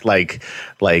path, like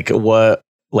what,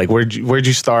 like where'd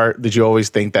you start? Did you always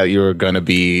think that you were going to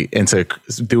be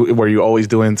were you always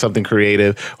doing something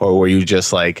creative, or were you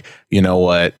just like, you know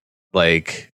what,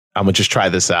 like, I'm gonna just try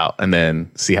this out and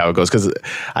then see how it goes? Because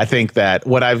I think that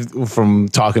from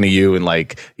talking to you and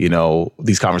like,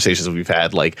 these conversations we've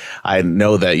had, like, I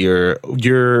know that you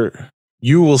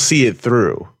will see it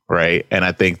through. Right. And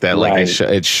I think that like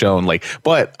it's shown, like,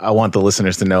 but I want the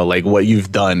listeners to know like what you've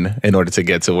done in order to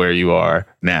get to where you are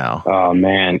now. Oh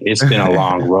man, it's been a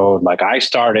long road. Like I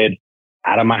started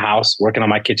out of my house working on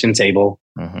my kitchen table.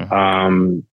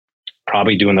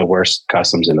 Probably doing the worst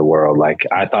customs in the world. Like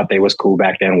I thought they was cool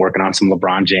back then, working on some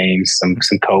LeBron James, some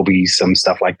Kobe's, some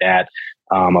stuff like that.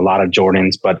 A lot of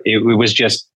Jordans, but it was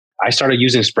just, I started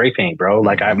using spray paint, bro.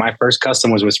 Like my first custom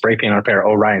was with spray paint on a pair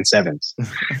of Orion 7s.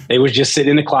 They was just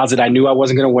sitting in the closet. I knew I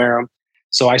wasn't going to wear them.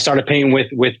 So I started painting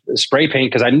with spray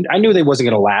paint because I knew they wasn't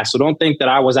going to last. So don't think that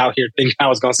I was out here thinking I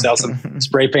was going to sell some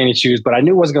spray painted shoes, but I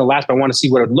knew it wasn't going to last, but I wanted to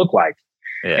see what it would look like.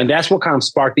 Yeah. And that's what kind of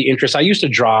sparked the interest. I used to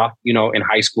draw, in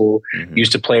high school,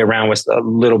 used to play around with a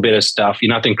little bit of stuff,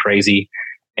 nothing crazy.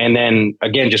 And then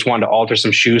again, just wanted to alter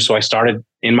some shoes. So I started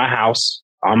in my house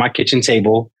on my kitchen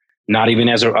table, not even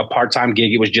as a part-time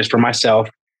gig. It was just for myself.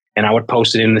 And I would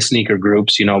post it in the sneaker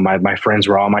groups. My friends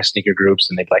were all my sneaker groups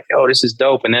and they'd be like, oh, this is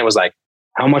dope. And then it was like,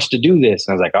 how much to do this?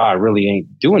 And I was like, oh, I really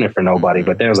ain't doing it for nobody.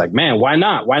 But then it was like, man, why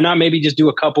not? Why not maybe just do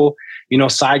a couple,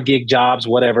 side gig jobs,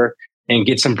 whatever, and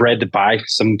get some bread to buy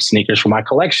some sneakers for my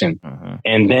collection.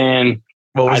 And then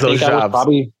what was those jobs?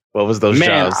 What was those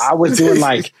jobs? I was doing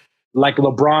like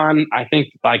LeBron. I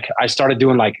think like I started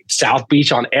doing like South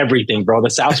Beach on everything, bro. The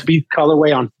South Beach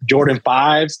colorway on Jordan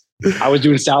 5s. I was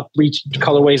doing South Beach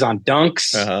colorways on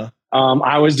Dunks.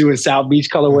 I was doing South Beach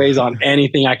colorways on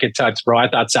anything I could touch, bro. I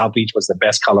thought South Beach was the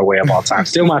best colorway of all time.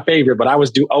 Still my favorite, but I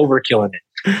was overkilling it.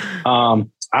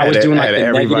 I was doing like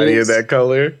everybody in that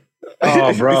color.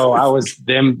 Oh, bro, I was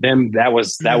them. That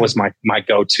was my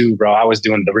go-to, bro. I was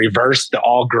doing the reverse, the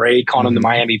all gray, calling them the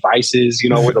Miami Vices,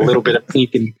 with a little bit of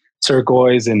pink and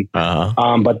turquoise, and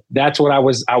but that's what I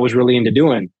was really into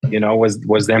doing.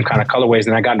 Was them kind of colorways,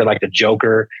 and I got into like the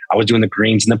Joker. I was doing the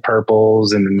greens and the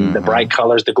purples and the bright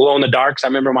colors, the glow in the darks. I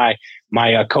remember my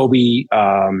Kobe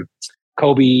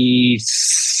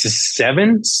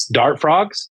 7s dart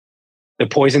frogs. The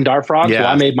poison dart frogs. Yeah.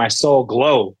 Well, I made my soul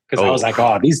glow because I was like,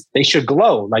 oh, they should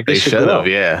glow. Like they should glow.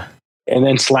 Yeah. And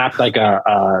then slapped like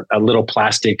a little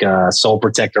plastic soul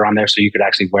protector on there so you could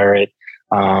actually wear it.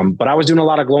 But I was doing a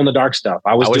lot of glow in the dark stuff.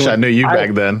 I wish I knew you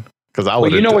back then because I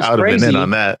would have been in on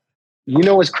that.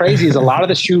 What's crazy is a lot of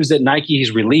the shoes that Nike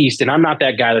has released, and I'm not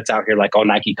that guy that's out here like, oh,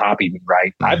 Nike copied me,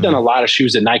 right? I've done a lot of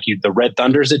shoes that Nike, the Red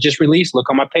Thunders that just released. Look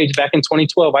on my page back in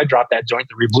 2012. I dropped that joint,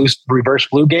 the reverse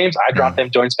blue games. I dropped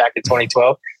them joints back in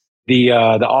 2012. The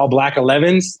all black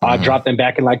 11s, I dropped them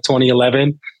back in like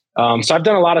 2011. So I've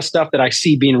done a lot of stuff that I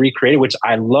see being recreated, which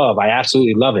I love. I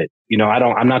absolutely love it.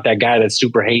 I'm not that guy that's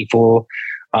super hateful.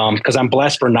 Because I'm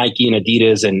blessed for Nike and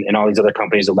Adidas and all these other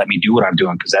companies that let me do what I'm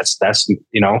doing. Because that's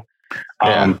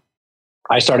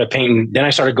I started painting. Then I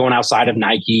started going outside of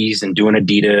Nikes and doing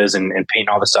Adidas and painting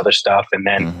all this other stuff. And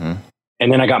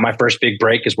then I got my first big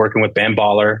break is working with Ben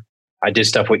Baller. I did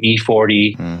stuff with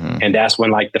E40, and that's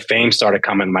when like the fame started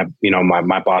coming. My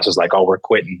boss was like, "Oh, we're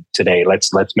quitting today.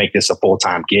 Let's make this a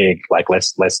full-time gig. Like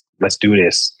let's do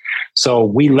this." So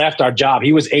we left our job.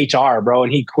 He was HR, bro,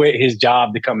 and he quit his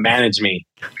job to come manage me.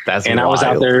 That's and wild.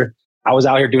 I was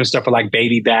out here doing stuff for like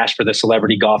Baby Bash for the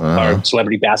celebrity golf or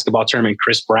celebrity basketball tournament,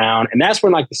 Chris Brown. And that's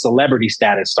when like the celebrity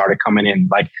status started coming in.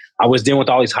 Like I was dealing with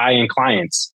all these high end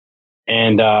clients.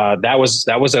 And that was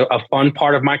a fun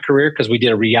part of my career because we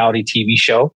did a reality TV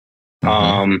show.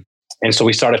 And so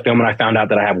we started filming. I found out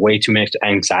that I have way too much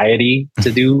anxiety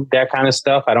to do that kind of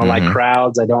stuff. I don't like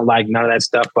crowds. I don't like none of that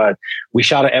stuff. But we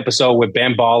shot an episode with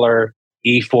Ben Baller,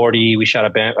 E40. We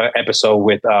shot an episode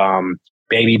with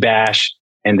Baby Bash.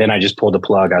 And then I just pulled the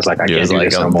plug. I was like, I can't do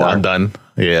this no more. I'm done.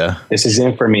 Yeah. This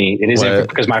isn't for me. It isn't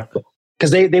because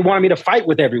they wanted me to fight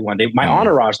with everyone. My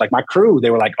entourage, like my crew,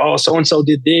 they were like, oh, so-and-so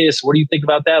did this. What do you think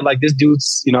about that? Like this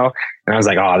dude's, and I was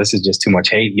like, oh, this is just too much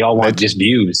hate. Y'all want just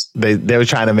views. They were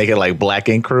trying to make it like Black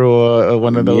Ink Crew or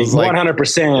one of those.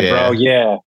 100%, bro.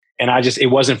 Yeah. And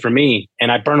it wasn't for me.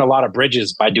 And I burned a lot of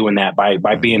bridges by doing that,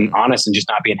 by being honest and just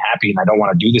not being happy. And I don't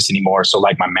want to do this anymore. So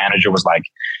like my manager was like,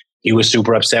 he was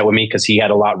super upset with me because he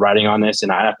had a lot riding on this.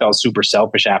 And I felt super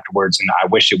selfish afterwards. And I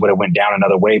wish it would have went down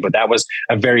another way. But that was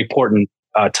a very important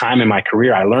time in my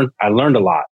career. I learned a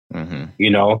lot, and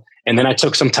then I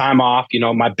took some time off.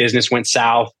 My business went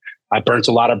south. I burnt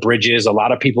a lot of bridges. A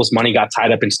lot of people's money got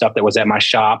tied up in stuff that was at my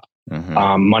shop.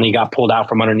 Money got pulled out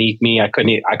from underneath me. I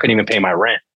couldn't even pay my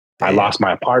rent. I lost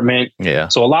my apartment. Yeah.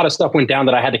 So a lot of stuff went down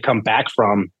that I had to come back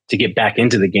from to get back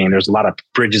into the game. There's a lot of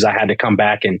bridges I had to come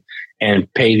back and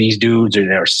pay these dudes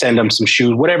or send them some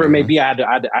shoes, whatever it may be. I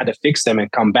had to fix them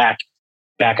and come back.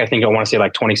 I think I want to say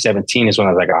like 2017 is when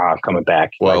I was like, I'm coming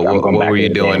back. Well, what were you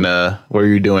doing? What were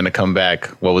you doing to come back?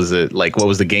 What was it like? What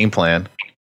was the game plan?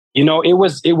 It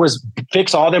was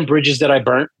fix all them bridges that I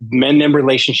burnt. Mend them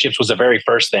relationships was the very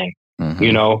first thing.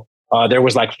 There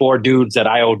was like 4 dudes that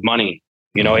I owed money.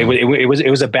 It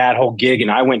was a bad whole gig,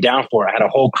 and I went down for it. I had a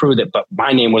whole crew but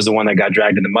my name was the one that got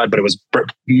dragged in the mud. But it was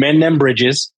mend them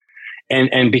bridges,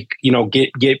 and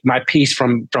get my piece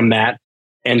from that,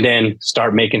 and then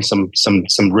start making some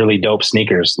really dope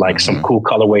sneakers, like some cool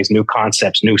colorways, new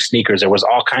concepts, new sneakers. There was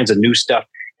all kinds of new stuff.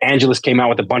 Angelus came out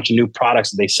with a bunch of new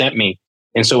products that they sent me,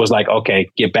 and so it was like, okay,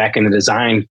 get back in the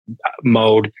design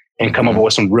mode and come up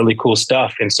with some really cool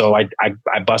stuff. And so I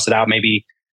busted out maybe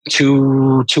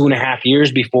 2.5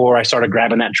 years before I started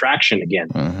grabbing that traction again,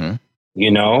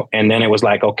 and then it was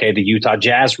like, okay, the Utah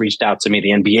Jazz reached out to me. The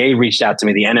NBA reached out to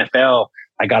me. The NFL,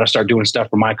 I got to start doing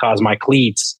stuff for My Cause, My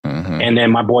Cleats. And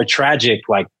then my boy Tragic,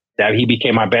 like that, he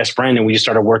became my best friend and we just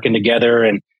started working together.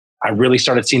 And I really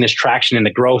started seeing this traction and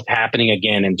the growth happening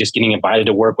again and just getting invited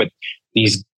to work with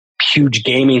these huge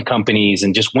gaming companies,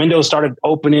 and just windows started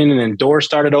opening and then doors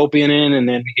started opening, and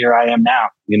then here I am now.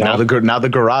 Now the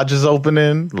garage is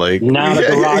opening. Like now the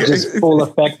garage is full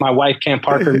effect. My wife can't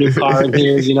park her new car in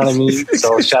here. You know what I mean?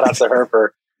 So shout out to her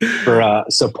for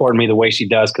supporting me the way she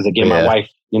does. Because again, my wife,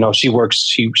 she works.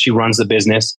 She runs the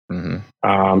business.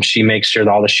 She makes sure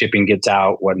that all the shipping gets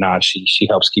out, whatnot. She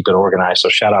helps keep it organized. So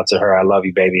shout out to her. I love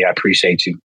you, baby. I appreciate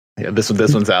you. Yeah, this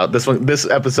one's out. This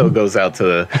episode goes out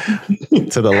to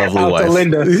the lovely wife. To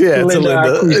Linda. Yeah, Linda,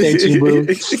 to Linda. I appreciate you, bro.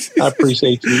 I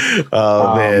appreciate you.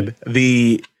 Oh man,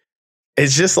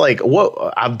 it's just like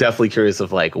what I'm definitely curious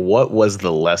of. Like, what was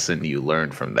the lesson you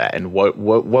learned from that, and what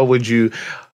would you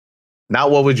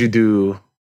do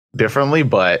differently,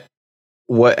 but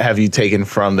what have you taken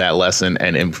from that lesson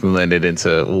and implemented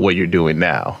into what you're doing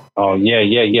now? Oh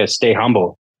yeah. Stay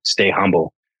humble.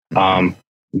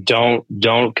 Don't,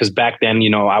 because back then,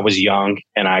 I was young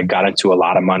and I got into a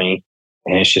lot of money,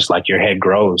 and it's just like your head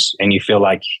grows and you feel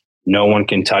like no one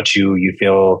can touch you. You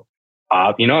feel,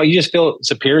 you just feel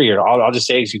superior. All I'll just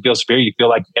say is you feel superior. You feel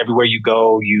like everywhere you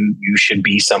go, you should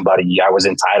be somebody. I was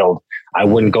entitled. I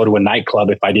wouldn't go to a nightclub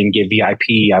if I didn't get VIP.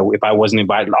 If I wasn't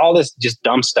invited, all this just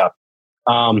dumb stuff.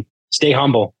 Stay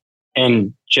humble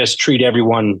and just treat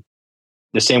everyone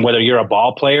the same, whether you're a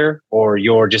ball player or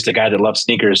you're just a guy that loves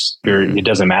sneakers. It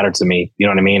doesn't matter to me. You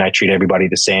know what I mean? I treat everybody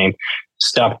the same.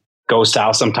 Stuff goes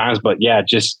south sometimes, but yeah,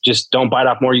 just don't bite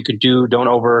off more you could do. Don't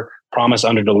over promise,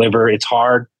 under deliver. It's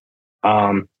hard.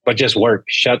 But just work.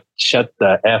 Shut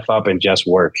the F up and just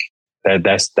work.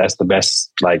 That's the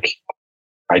best. Like,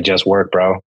 I just work,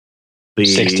 bro.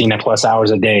 16 plus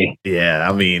hours a day. Yeah,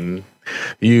 I mean,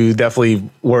 you definitely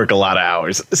work a lot of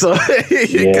hours. So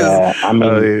yeah, I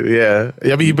mean,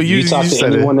 but you talk to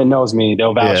anyone that knows me,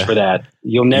 they'll vouch for that.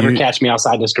 You'll never catch me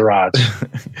outside this garage. But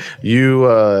you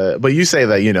say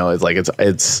that, it's like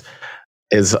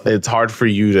it's hard for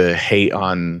you to hate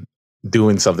on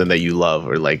doing something that you love,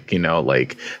 or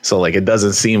so it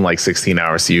doesn't seem like 16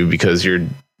 hours to you because you're.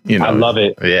 I love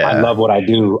it. Yeah. I love what I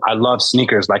do. I love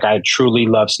sneakers. Like, I truly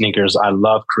love sneakers. I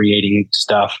love creating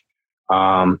stuff.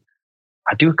 I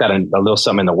do got a little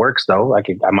something in the works though. I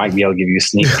might be able to give you a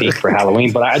sneak peek for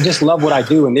Halloween, but I just love what I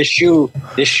do. And this shoe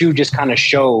just kind of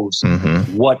shows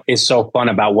what is so fun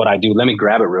about what I do. Let me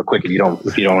grab it real quick if you don't.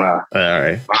 All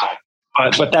right.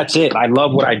 But that's it. I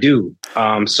love what I do.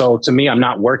 So to me, I'm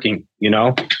not working,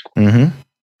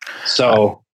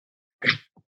 So.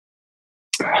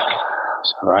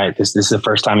 All right, this is the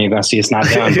first time you're gonna see it's not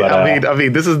done. But I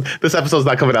mean, this episode's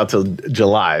not coming out till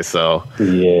July, so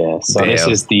yeah. So damn.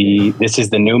 This is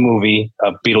the new movie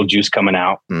of Beetlejuice coming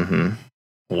out.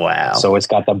 Wow. So it's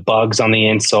got the bugs on the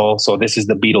insole. So this is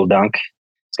the Beetle Dunk.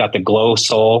 It's got the glow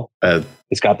sole.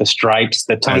 It's got the stripes.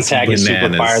 The tongue tag is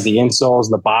super fire. The insoles,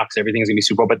 the box, everything's gonna be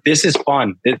super. But this is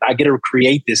fun. I get to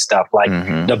create this stuff. Like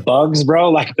the bugs, bro.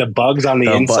 Like the bugs on the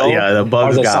insole. The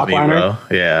bugs got me, bro.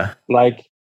 Yeah. Like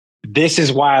this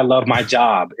is why I love my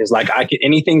job. Is like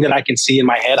anything that I can see in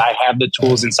my head, I have the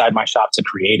tools inside my shop to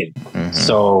create it.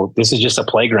 So this is just a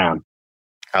playground.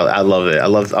 I love it. I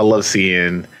love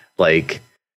seeing like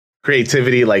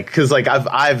creativity, like, because like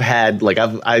I had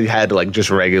like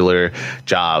just regular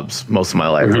jobs most of my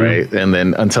life, right? And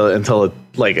then until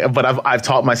like, but I've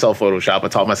taught myself Photoshop. I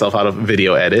taught myself how to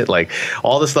video edit. Like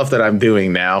all the stuff that I'm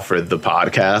doing now for the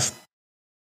podcast,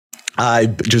 I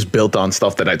just built on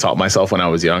stuff that I taught myself when I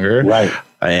was younger, right?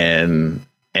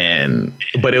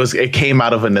 But it came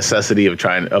out of a necessity of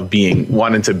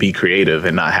wanting to be creative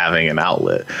and not having an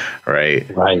outlet, right?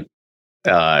 Right.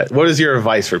 What is your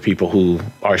advice for people who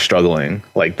are struggling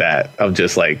like that, of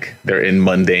just like they're in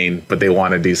mundane, but they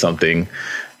want to do something,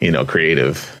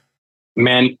 creative?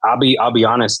 Man, I'll be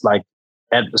honest. Like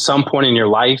at some point in your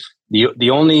life,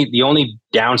 the only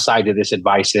downside to this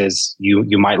advice is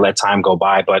you might let time go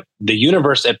by, but the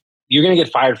universe, you're going to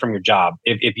get fired from your job.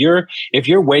 If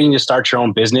you're waiting to start your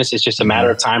own business, it's just a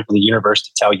matter of time for the universe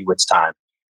to tell you it's time.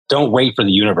 Don't wait for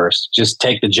the universe. Just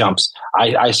take the jumps.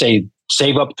 I say,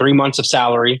 save up 3 months of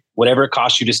salary, whatever it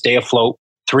costs you to stay afloat,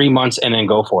 3 months, and then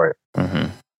go for it.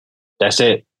 That's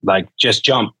it. Like just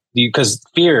jump, because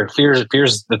fear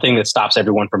is the thing that stops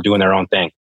everyone from doing their own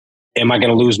thing. Am I going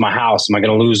to lose my house? Am I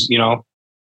going to lose, I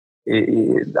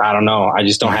don't know. I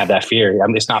just don't have that fear.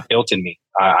 It's not built in me.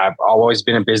 I've always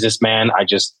been a businessman.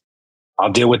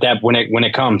 I'll deal with that when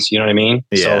it comes. You know what I mean?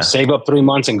 Yeah. So save up 3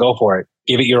 months and go for it.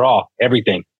 Give it your all,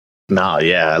 everything. No,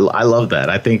 yeah, I love that.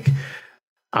 I think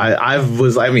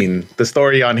the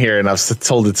story on here, and I've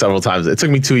told it several times. It took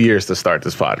me 2 years to start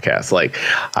this podcast. Like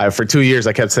for 2 years,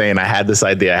 I kept saying I have this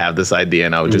idea,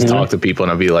 and I would just talk to people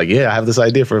and I'd be like, yeah, I have this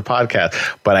idea for a podcast,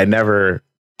 but I never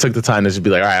took the time to just be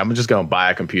like, all right, I'm just going to buy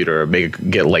a computer or make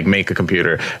a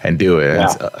computer and do it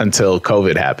until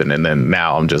COVID happened. And then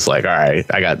now I'm just like, all right,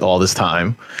 I got all this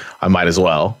time. I might as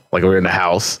well. Like we're in the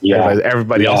house. Yeah.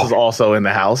 Everybody else is also in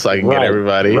the house. So I can get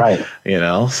everybody,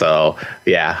 So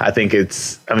yeah, I think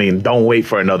don't wait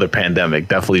for another pandemic.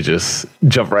 Definitely just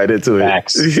jump right into it.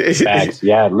 Facts.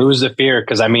 Yeah. Lose the fear.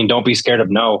 Cause don't be scared of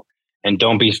no, and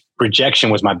rejection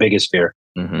was my biggest fear.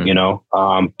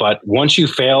 But once you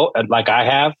fail, like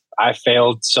I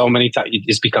failed so many times, it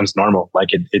just becomes normal.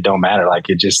 Like it don't matter. Like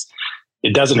it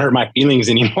doesn't hurt my feelings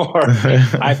anymore.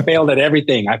 I failed at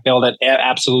everything. I failed at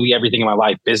absolutely everything in my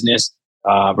life: business,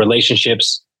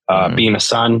 relationships, being a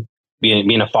son,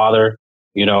 being a father.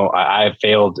 I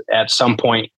failed at some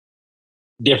point,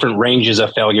 different ranges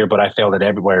of failure, but I failed at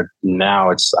everywhere.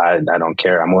 Now I don't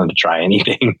care. I'm willing to try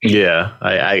anything. Yeah,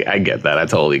 I get that. I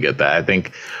totally get that. I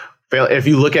think if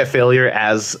you look at failure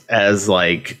as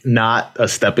like not a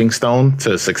stepping stone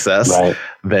to success,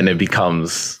 then it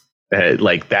becomes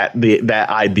like that. That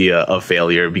idea of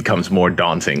failure becomes more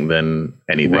daunting than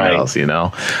anything else.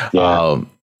 Yeah.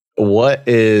 What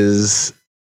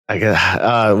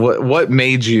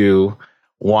made you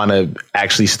want to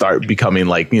actually start becoming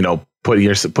like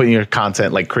putting your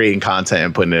content, like creating content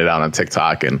and putting it out on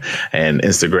TikTok and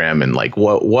Instagram, and like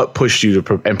what pushed you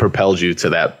to and propelled you to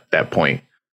that point?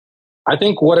 I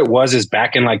think what it was is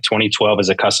back in like 2012 as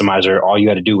a customizer, all you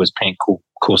had to do was paint cool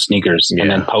sneakers and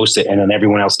then post it. And then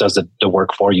everyone else does the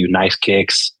work for you. Nice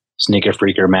Kicks, Sneaker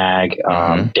Freaker Mag,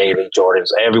 Daily Jordans.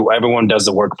 Everyone does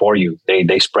the work for you.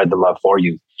 They spread the love for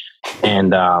you.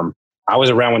 And I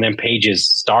was around when them pages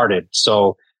started.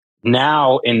 So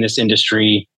now in this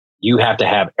industry, you have to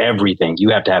have everything.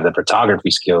 You have to have the photography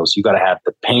skills. You got to have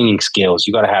the painting skills.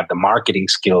 You got to have the marketing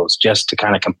skills just to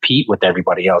kind of compete with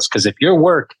everybody else. Because if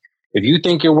you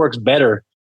think your work's better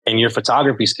and your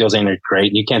photography skills ain't great,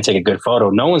 and you can't take a good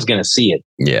photo, no one's going to see it.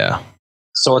 Yeah.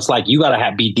 So it's like, you got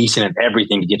to be decent at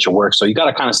everything to get your work. So you got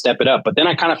to kind of step it up. But then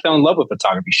I kind of fell in love with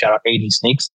photography. Shout out AD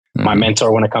Sneaks, my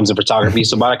mentor when it comes to photography.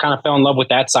 But I kind of fell in love with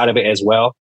that side of it as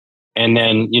well. And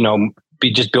then,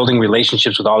 be just building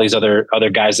relationships with all these other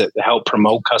guys that help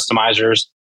promote customizers.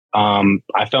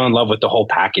 I fell in love with the whole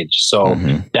package. So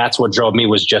that's what drove me, I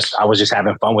was just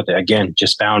having fun with it. Again,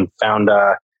 just found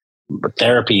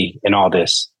therapy in all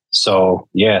this. So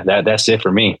yeah, that's it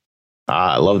for me.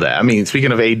 I love that. I mean,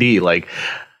 speaking of AD, like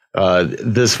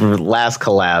this last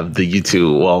collab that you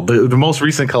two, the most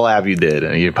recent collab you did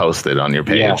and you posted on your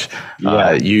page,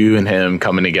 you and him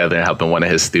coming together and helping one of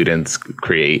his students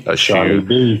create a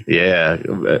shoe. Yeah.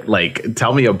 Like,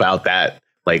 tell me about that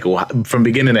Like from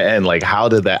beginning to end, like how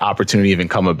did that opportunity even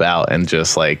come about, and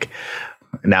just like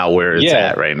now where it's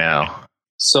at right now?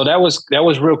 So that was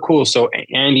real cool. So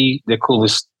Andy, the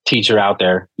coolest teacher out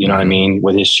there, you know what I mean?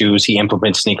 With his shoes, he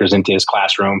implements sneakers into his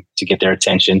classroom to get their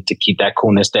attention, to keep that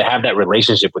coolness, to have that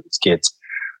relationship with his kids.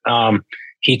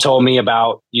 He told me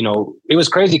about, you know, it was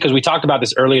crazy because we talked about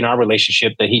this early in our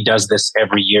relationship, that he does this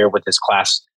every year with his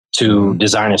class to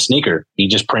design a sneaker. He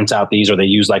just prints out these, or they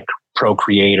use like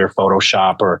Procreate or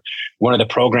Photoshop or one of the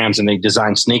programs, and they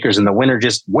design sneakers, and the winner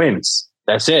just wins.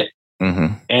 That's it.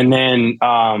 And then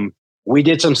we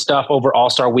did some stuff over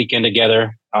All-Star Weekend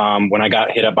together. When I got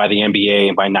hit up by the NBA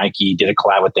and by Nike, did a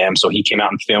collab with them. So he came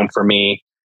out and filmed for me,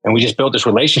 and we just built this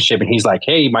relationship. And he's like,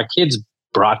 "Hey, my kids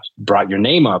brought your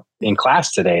name up in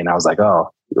class today." And I was like, "Oh,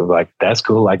 like that's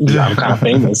cool. Like I'm kind of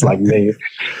famous." Like and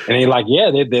he's like,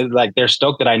 "Yeah, they're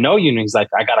stoked that I know you." And he's like,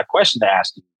 "I got a question to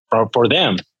ask you for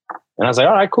them." And I was like,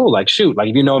 "All right, cool. Like, shoot, like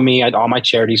if you know me, I all my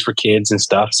charities for kids and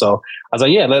stuff." So I was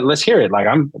like, "Yeah, let's hear it. Like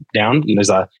I'm down." You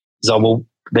know, well,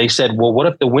 they said, "Well, what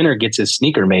if the winner gets his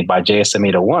sneaker made by JSM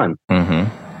 801?"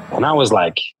 And I was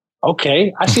like,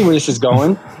 "Okay, I see where this is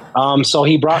going." So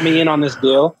he brought me in on this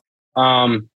deal.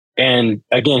 And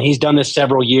again, he's done this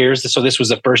several years. So this was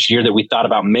the first year that we thought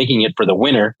about making it for the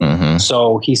winner.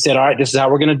 So he said, "All right, this is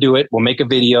how we're going to do it. We'll make a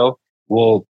video.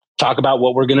 We'll talk about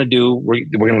what we're going to do. We're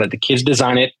going to let the kids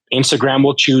design it. Instagram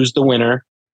will choose the winner.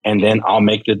 And then I'll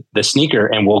make the sneaker,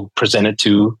 and we'll present it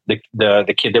to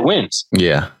the kid that wins."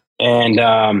 Yeah.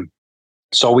 And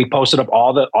so we posted up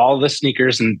all the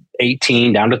sneakers, and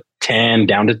 18 down to 10,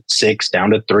 down to 6, down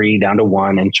to 3, down to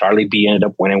 1. And Charlie B ended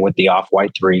up winning with the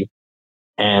Off-White 3.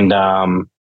 And,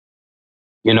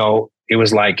 you know, it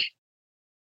was like,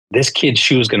 this kid's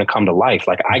shoe is going to come to life.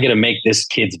 Like, I get to make this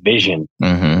kid's vision.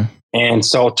 And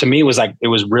so to me, it was like, it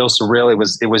was real surreal.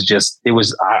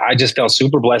 I just felt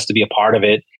super blessed to be a part of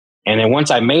it. And then once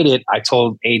I made it, I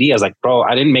told AD, I was like, "Bro,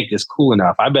 I didn't make this cool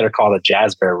enough. I better call the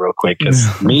Jazz Bear real quick,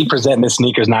 because me presenting this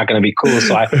sneaker is not going to be cool."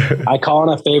 So I call in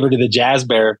a favor to the Jazz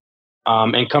Bear.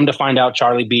 And come to find out,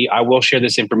 Charlie B, I will share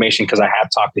this information because I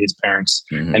have talked to his parents,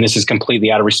 and this is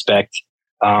completely out of respect.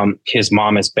 His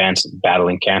mom is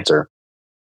battling cancer.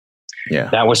 Yeah.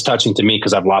 That was touching to me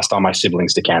because I've lost all my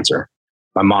siblings to cancer.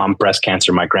 My mom, breast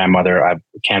cancer, my grandmother,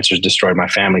 cancer's destroyed my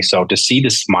family. So to see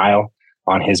the smile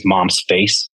on his mom's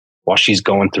face while she's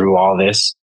going through all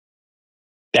this,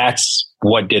 that's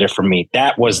what did it for me.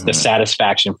 That was the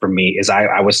satisfaction for me. Is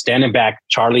I was standing back,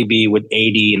 Charlie B with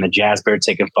AD and the Jazz Bear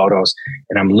taking photos,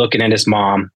 and I'm looking at his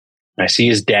mom, and I see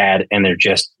his dad, and they're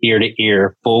just ear to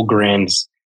ear, full grins.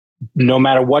 No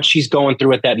matter what she's going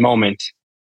through at that moment,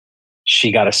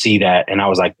 she got to see that. And I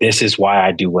was like, this is why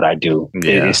I do what I do.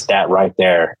 Yeah. It's that right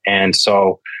there. And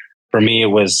so for me,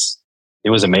 it was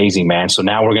amazing, man. So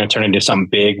now we're going to turn into something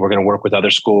big. We're going to work with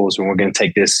other schools, and we're going to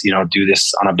take this, you know, do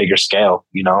this on a bigger scale,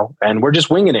 you know, and we're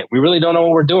just winging it. We really don't know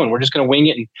what we're doing. We're just going to wing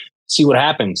it and see what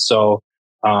happens. So,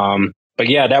 but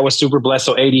yeah, that was super blessed.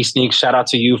 So AD Sneaks, shout out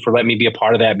to you for letting me be a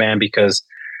part of that, man, because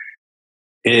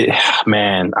I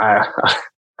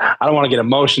don't want to get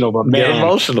emotional, but man, get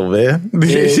emotional, man.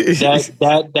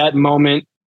 that moment,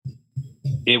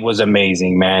 it was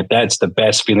amazing, man. That's the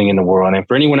best feeling in the world. And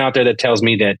for anyone out there that tells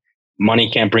me that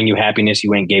money can't bring you happiness,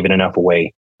 you ain't gave it enough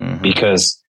away,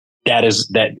 because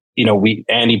Andy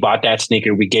bought that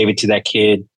sneaker. We gave it to that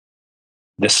kid.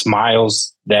 The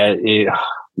smiles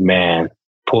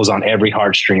pulls on every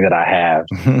heartstring that I have.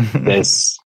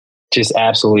 That's just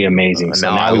absolutely amazing.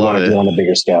 So now we want to do it on a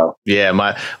bigger scale. Yeah,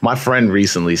 my friend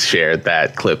recently shared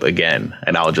that clip again,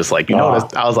 and I was just like,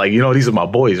 I was like, these are my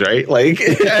boys, right? Like,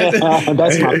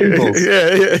 that's my people.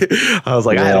 Yeah. I was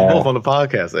like, I had them both on the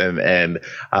podcast, and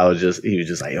he was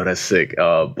just like, yo, that's sick.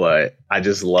 But I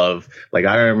just love, like,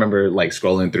 I remember like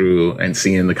scrolling through and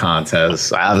seeing the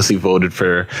contest. I obviously voted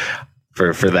for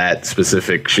that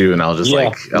specific shoe, and I was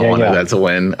just I wanted that to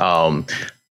win.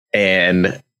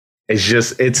 And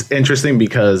it's interesting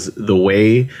because the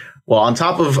way, on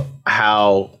top of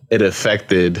how it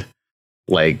affected,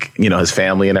 like, his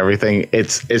family and everything,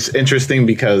 it's interesting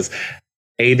because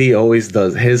AD always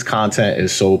does, his content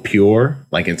is so pure,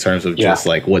 like in terms of just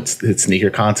like what his sneaker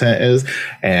content is.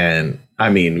 And I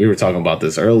mean, we were talking about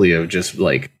this earlier, just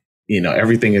like,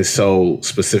 everything is so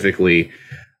specifically,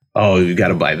 oh, you got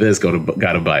to buy this, got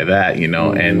to buy that,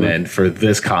 and then for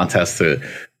this contest to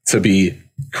be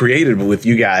created with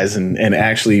you guys and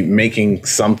actually making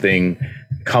something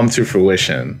come to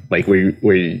fruition, like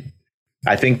we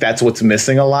I think that's what's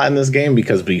missing a lot in this game,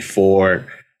 because before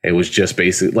it was just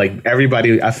basically like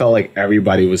I felt like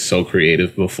everybody was so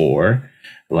creative before,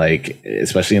 like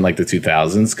especially in like the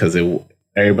 2000s, because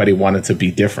everybody wanted to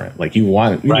be different. Like you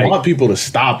want people to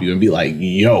stop you and be like,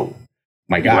 yo,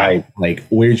 my God, like,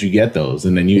 where'd you get those?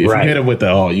 And then if you hit him with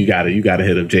you gotta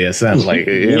hit up JSM, like,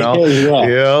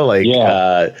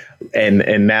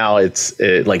 and now it's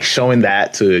like showing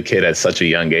that to a kid at such a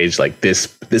young age, like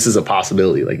this is a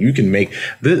possibility. Like you can make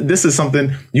this is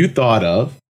something you thought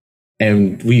of,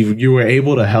 and you were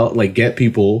able to help, like get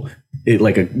people,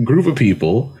 like a group of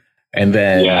people, and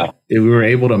then we were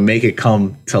able to make it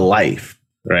come to life,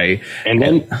 right? And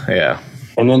then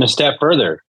a step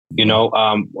further. When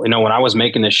I was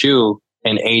making the shoe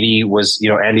and Andy was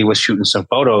shooting some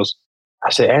photos, I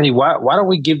said, Andy, why don't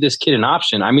we give this kid an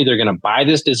option? I'm either going to buy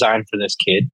this design for this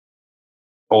kid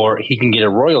or he can get a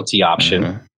royalty option.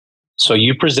 Mm-hmm. So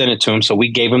you present it to him. So we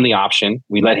gave him the option.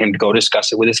 We let him go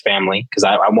discuss it with his family because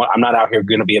I'm not out here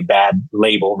going to be a bad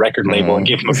record label and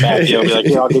give him a bad deal. Be like,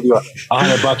 I'll give you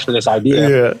 $100 for this idea.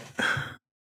 Yeah.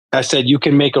 I said, you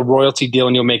can make a royalty deal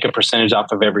and you'll make a percentage off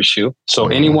of every shoe. So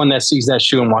anyone that sees that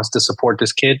shoe and wants to support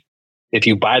this kid, if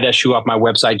you buy that shoe off my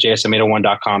website,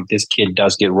 jsm801.com, this kid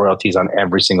does get royalties on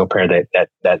every single pair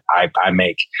that I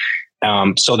make.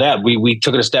 So that we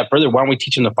took it a step further. Why don't we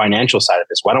teach them the financial side of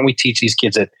this? Why don't we teach these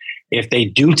kids that if they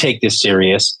do take this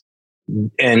serious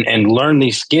and learn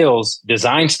these skills,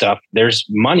 design stuff, there's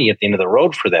money at the end of the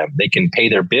road for them. They can pay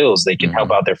their bills. They can help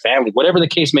out their family, whatever the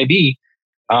case may be.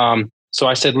 So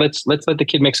I said, let's let the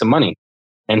kid make some money.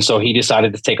 And so he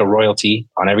decided to take a royalty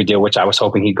on every deal, which I was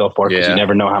hoping he'd go for because you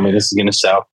never know how many this is going to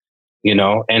sell,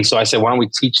 And so I said, why don't we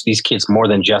teach these kids more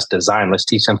than just design? Let's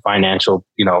teach them financial,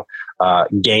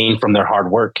 gain from their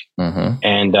hard work. Mm-hmm.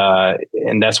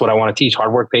 And that's what I want to teach.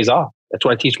 Hard work pays off. That's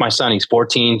what I teach my son. He's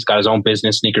 14. He's got his own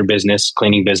business, sneaker business,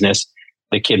 cleaning business.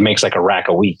 The kid makes like a rack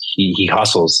a week. He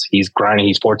hustles. He's grinding.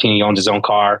 He's 14. He owns his own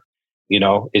car.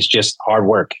 It's just hard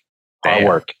work. Hard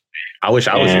work. I wish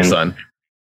I was your son.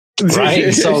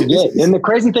 Right. So, and the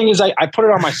crazy thing is I put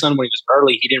it on my son when he was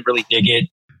early. He didn't really dig it.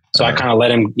 So I kind of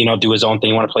let him, do his own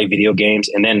thing. He wanted to play video games.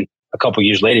 And then a couple of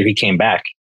years later, he came back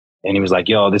and he was like,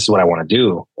 yo, this is what I want to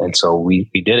do. And so we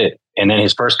did it. And then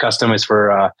his first custom is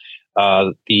for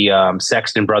the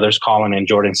Sexton brothers, Colin and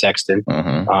Jordan Sexton.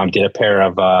 Mm-hmm. Did a pair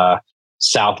of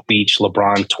South Beach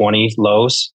LeBron 20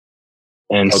 lows.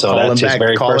 And so that's his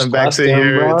very first custom,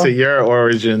 to your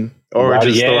origin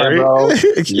story. Bro.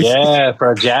 Yeah,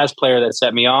 for a jazz player that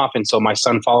set me off. And so my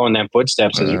son following them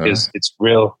footsteps is it's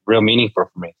real meaningful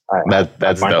for me.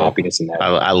 That's find dope. Happiness in that.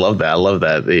 I love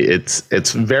that.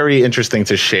 It's very interesting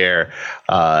to share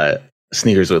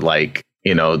sneakers with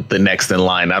the next in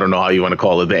line. I don't know how you want to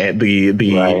call it. The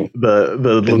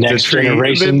next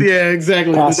generation.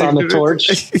 Exactly. Pass on the torch.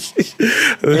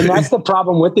 And that's the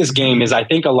problem with this game is I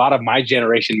think a lot of my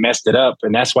generation messed it up.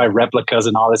 And that's why replicas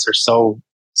and all this are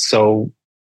so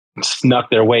snuck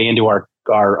their way into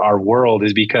our world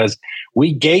is because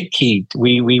we gatekeeped.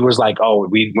 We was like,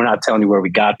 we're not telling you where we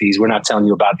got these. We're not telling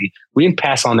you about these. We didn't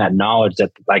pass on that knowledge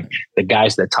that like the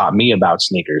guys that taught me about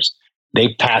sneakers,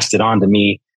 they passed it on to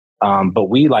me. But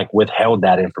we withheld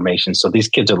that information. So these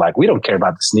kids are like, we don't care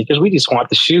about the sneakers. We just want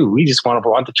the shoe. We just want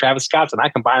the Travis Scotts and I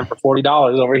can buy them for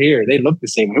 $40 over here. They look the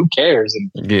same. Who cares?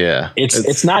 And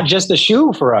it's not just the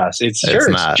shoe for us. It's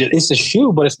the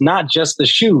shoe, but it's not just the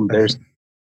shoe.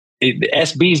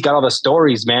 SB's got all the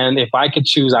stories, man. If I could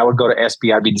choose, I would go to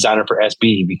SB. I'd be designer for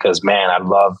SB because, man, I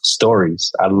love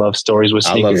stories. I love stories with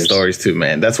sneakers. I love stories too,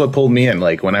 man. That's what pulled me in.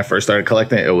 Like when I first started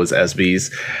collecting, it was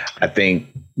SBs. I think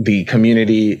the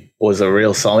community was a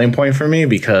real selling point for me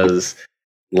because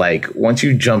once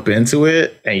you jump into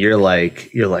it and you're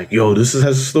like, yo, this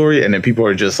has a story. And then people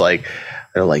are just like,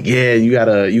 they're like, yeah, you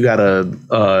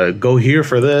gotta go here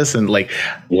for this. And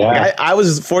I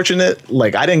was fortunate.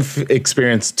 I didn't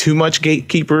experience too much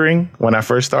gatekeeping when I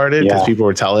first started because people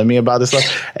were telling me about this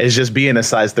stuff. It's just being a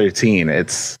size 13.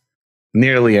 It's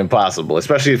nearly impossible,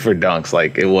 especially for dunks.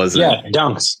 It wasn't. Yeah,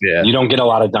 dunks. Yeah. You don't get a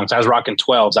lot of dunks. I was rocking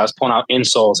 12s. I was pulling out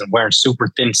insoles and wearing super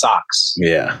thin socks.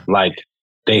 Yeah.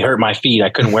 They hurt my feet. I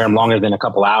couldn't wear them longer than a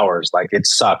couple hours. It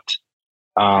sucked.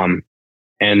 And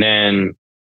then,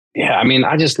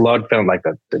 I just loved feeling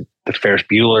the Ferris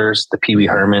Buellers, the Pee Wee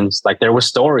Hermans. There were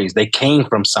stories. They came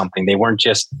from something. They weren't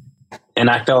just, and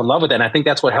I fell in love with it. And I think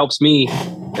that's what helps me.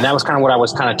 And that was kind of what I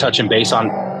was kind of touching base on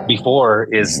before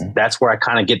is that's where I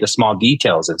kind of get the small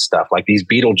details and stuff like these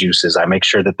Beetlejuices. I make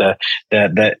sure that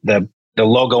the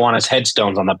logo on his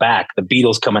headstones on the back, the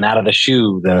Beatles coming out of the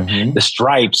shoe, the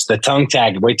stripes, the tongue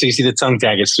tag. Wait till you see the tongue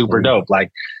tag. It's super dope.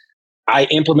 I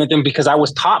implement them because I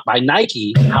was taught by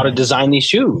Nike how to design these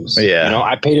shoes. Yeah. You know,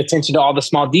 I paid attention to all the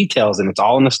small details, and it's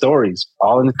all in the stories,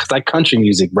 all in like country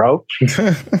music, bro.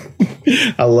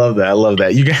 I love that. I love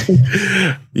that. You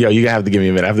gonna have to give me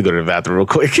a minute. I have to go to the bathroom real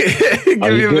quick. Give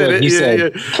me a minute. He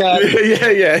said, cut.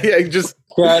 Yeah. Just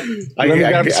cut. Let me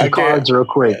grab some cards real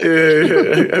quick.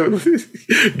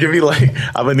 Give me like,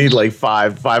 I'm gonna need like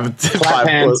five hands.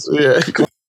 plus. Yeah.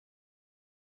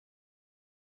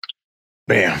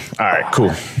 Bam. All right,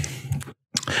 cool.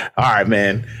 All right,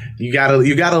 man. You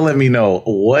gotta let me know,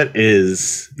 what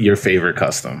is your favorite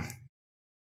custom?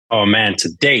 Oh man,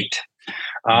 to date.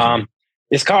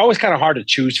 It's always kind of hard to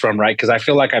choose from, right? Because I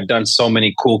feel like I've done so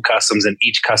many cool customs, and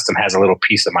each custom has a little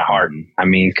piece of my heart. I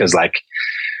mean, because like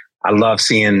I love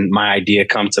seeing my idea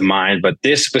come to mind, but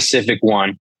this specific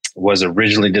one was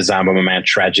originally designed by my man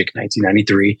Tragic,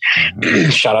 1993. Mm-hmm.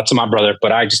 Shout out to my brother.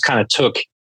 But I just kind of took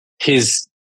his,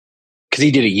 because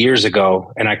he did it years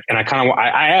ago, and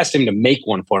I asked him to make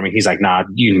one for me. He's like, "Nah,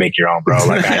 you can make your own, bro.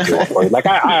 Like I do it for you. Like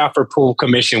I offer full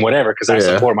commission, whatever, because I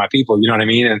support my people. You know what I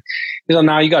mean?" And he's like,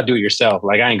 "Nah, you gotta do it yourself.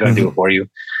 Like I ain't gonna do it for you."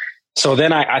 So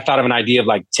then I thought of an idea of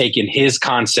like taking his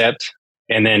concept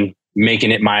and then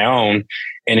making it my own.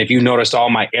 And if you noticed all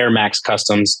my Air Max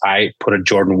customs, I put a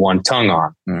Jordan 1 tongue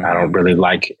on. Mm-hmm. I don't really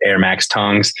like Air Max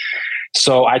tongues,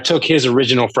 so I took his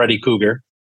original Freddy Cougar,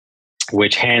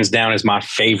 which hands down is my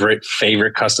favorite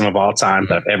custom of all time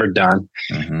that I've ever done.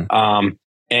 Mm-hmm.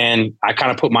 And I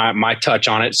kind of put my touch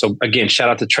on it. So again, shout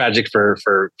out to Tragic for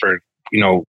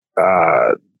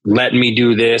letting me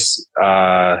do this,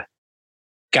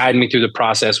 guide me through the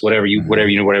process, whatever.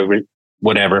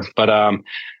 But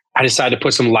I decided to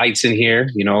put some lights in here,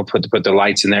 put the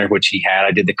lights in there, which he had.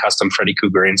 I did the custom Freddy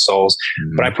Cougar insoles,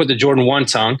 but I put the Jordan 1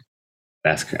 tongue.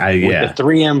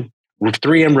 With the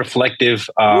 3M reflective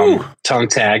tongue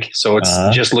tag. So it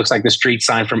just looks like the street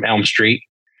sign from Elm Street.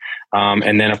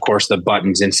 And then, of course, the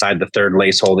buttons inside the third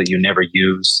lace hole that you never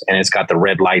use. And it's got the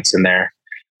red lights in there.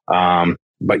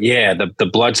 But yeah, the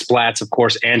blood splats, of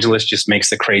course, Angelus just makes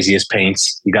the craziest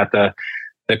paints. You got the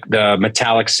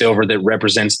metallic silver that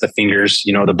represents the fingers,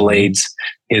 the blades,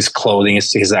 his clothing,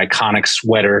 his iconic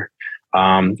sweater.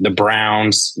 The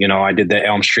browns, I did the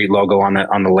Elm Street logo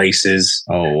on the laces.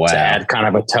 Oh, wow. To add kind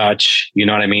of a touch, you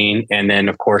know what I mean? And then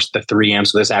of course the 3M.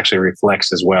 So this actually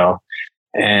reflects as well.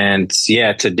 And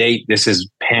yeah, to date, this is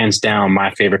hands down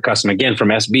my favorite custom, again, from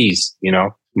SBs,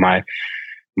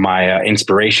 my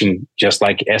inspiration, just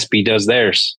like SB does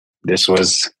theirs. This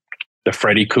was the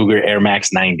Freddy Cougar Air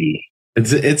Max 90.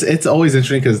 It's always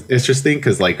interesting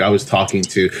because like I was talking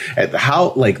to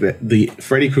how like the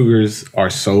Freddy Cougars are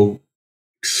so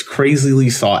crazily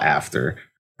sought after,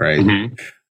 right? Mm-hmm.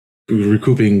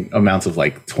 Recouping amounts of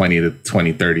like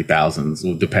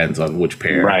 30,000 depends on which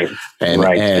pair, right?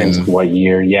 And what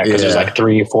year? Yeah, because there's like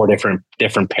 3 or 4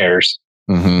 different pairs.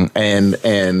 Mm-hmm.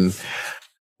 And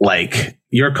like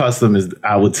your custom is,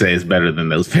 I would say, is better than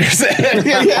those pairs.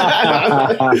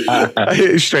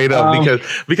 Straight up,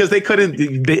 because they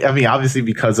couldn't. Obviously,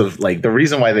 because of like the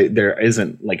reason why there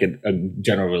isn't like a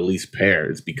general release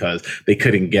pair is because they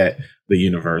couldn't get the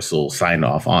universal sign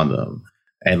off on them,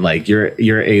 and like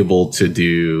you're able to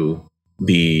do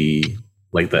the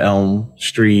Elm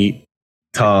Street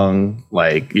tongue,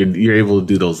 like you're able to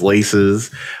do those laces,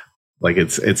 like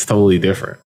it's totally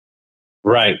different.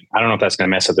 Right. I don't know if that's going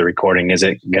to mess up the recording. Is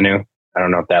it going to? I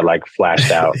don't know if that like flashed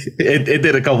out. It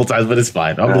did a couple times, but it's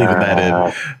fine. I'm leaving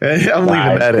that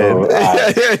in.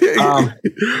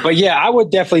 But yeah, I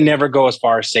would definitely never go as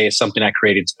far as say it's something I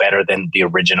created is better than the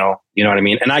original. You know what I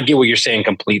mean? And I get what you're saying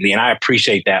completely. And I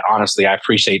appreciate that. Honestly, I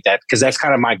appreciate that because that's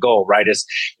kind of my goal, right? Is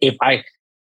if I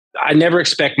never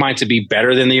expect mine to be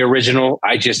better than the original.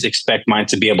 I just expect mine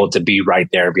to be able to be right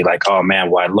there. Be like, oh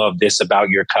man, well, I love this about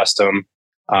your custom.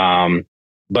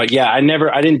 But yeah, I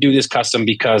didn't do this custom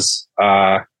because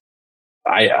I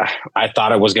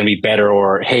thought it was going to be better,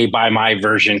 or hey, buy my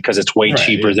version because it's way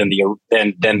cheaper than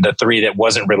the 3 that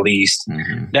wasn't released.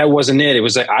 Mm-hmm. That wasn't it. It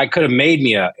was like I could have made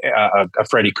me a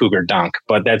Freddy Cougar dunk,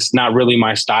 but that's not really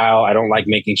my style. I don't like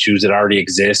making shoes that already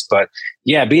exist. But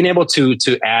yeah, being able to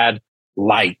add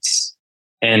lights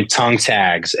and tongue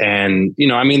tags, and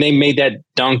they made that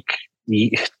dunk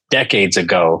decades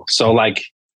ago. So like.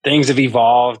 Things have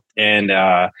evolved, and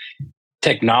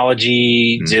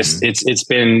technology just it's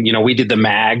been, we did the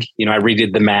mag, I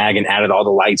redid the mag and added all the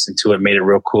lights into it, made it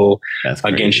real cool. That's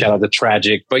crazy. Again, shout out to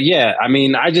Tragic. But yeah, I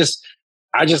mean, I just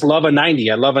love a 90.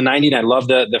 I love a 90 and I love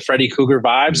the Freddy Cougar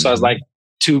vibe. Mm-hmm. So I was like,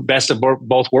 two best of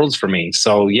both worlds for me.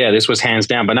 So yeah, this was hands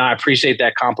down. But no, I appreciate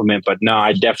that compliment. But no,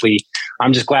 I'm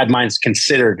just glad mine's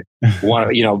considered one,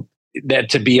 that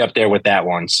to be up there with that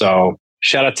one. So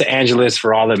shout out to Angelus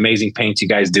for all the amazing paints you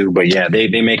guys do. But yeah,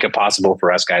 they make it possible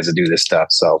for us guys to do this stuff.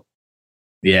 So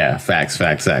yeah, facts.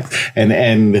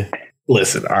 And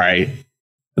listen, all right.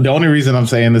 The only reason I'm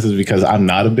saying this is because I'm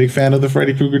not a big fan of the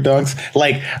Freddy Krueger dunks.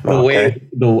 Like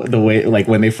the way, like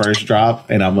when they first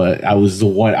dropped, and on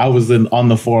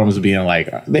the forums being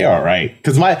like, they are right.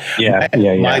 Because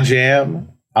my jam,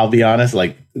 I'll be honest,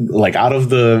 like out of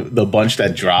the bunch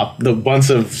that dropped, the bunch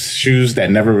of shoes that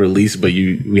never released, but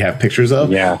we have pictures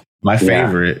of. Yeah. My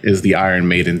favorite is the Iron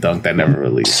Maiden dunk that never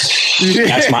released.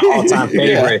 That's my all-time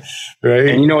favorite. Yeah, right.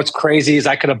 And you know what's crazy is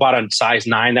I could have bought a size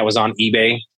 9 that was on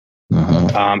eBay.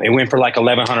 It went for like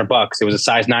 $1,100. It was a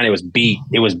size 9. It was beat,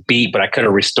 but I could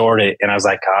have restored it. And I was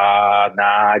like,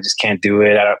 nah, I just can't do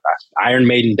it. Iron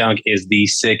Maiden dunk is the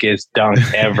sickest dunk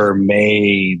ever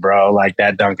made, bro. Like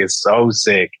that dunk is so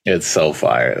sick. It's so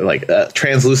fire. Like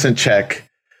translucent check.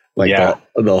 Like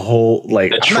the whole,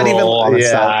 like the troll on the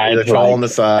side, the troll on the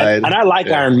side, and I like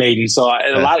Iron Maiden, so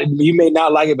a lot of you may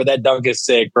not like it, but that dunk is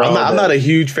sick, bro. I'm not a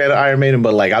huge fan of Iron Maiden,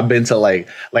 but like I've been to like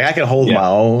I can hold my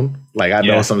own. Like I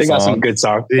know some. They got some good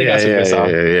songs.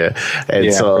 Yeah.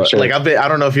 And so sure. Like I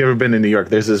don't know if you've ever been to New York.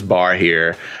 There's this bar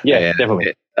here,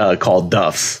 definitely, called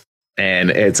Duff's.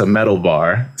 And it's a metal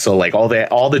bar, so like all the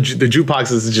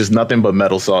jukeboxes is just nothing but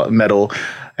metal,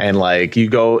 and like you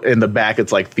go in the back,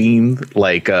 it's like themed,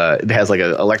 like it has like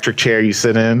an electric chair you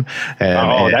sit in.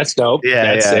 And that's dope.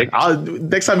 Yeah, that's sick.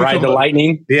 Next time you Ride come the out,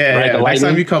 lightning. Next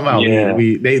time you come out,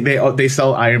 they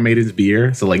sell Iron Maiden's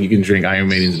beer, so like you can drink Iron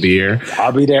Maiden's beer.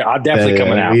 I'll be there. I'll definitely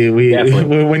coming out.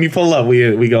 When you pull up,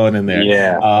 we going in there.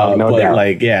 Yeah, no but doubt.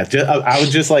 Like I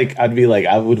would just like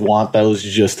I would want those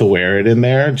just to wear it in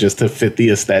there, just to fit the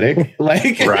aesthetic.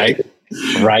 Like right.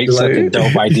 Such a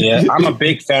dope idea. I'm a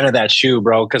big fan of that shoe,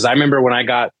 bro. Because I remember when I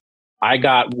got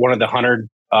one of the 100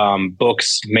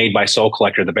 books made by Soul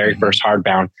Collector, the very first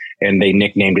hardbound, and they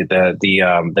nicknamed it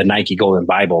the Nike Golden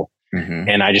Bible.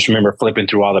 And I just remember flipping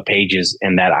through all the pages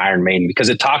in that Iron Maiden, because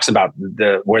it talks about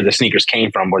where the sneakers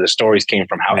came from, where the stories came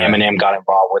from, how Eminem got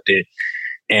involved with it.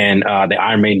 And the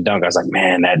Iron Maiden dunk, I was like,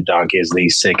 man, that dunk is the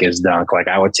sickest dunk. Like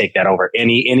I would take that over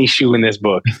any shoe in this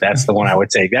book. That's the one I would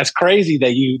take. That's crazy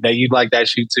that you like that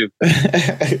shoe too.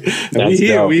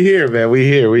 We here, man. We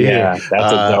here. Yeah,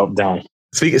 that's a dope dunk.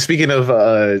 Speaking of,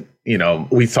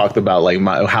 we talked about like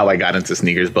how I got into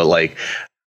sneakers, but like,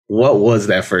 what was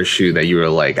that first shoe that you were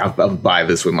like, I'll buy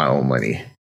this with my own money?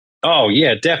 Oh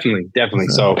yeah, definitely.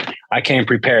 So I came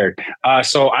prepared.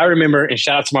 So I remember, and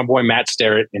shout out to my boy Matt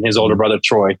Sterrett and his older brother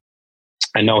Troy.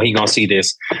 I know he gonna see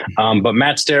this, but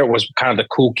Matt Sterrett was kind of the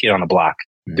cool kid on the block.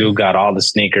 Dude got all the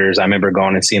sneakers. I remember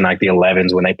going and seeing like the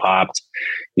 11s when they popped,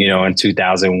 in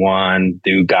 2001.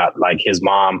 Dude got like his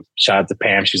mom. Shout out to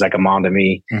Pam. She's like a mom to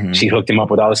me. She hooked him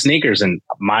up with all the sneakers, and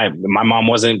my mom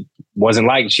wasn't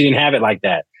like, she didn't have it like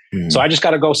that. So I just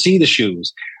got to go see the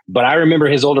shoes. But I remember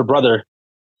his older brother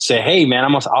say, hey man,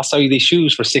 I'll sell you these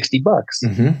shoes for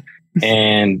 $60.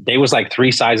 And they was like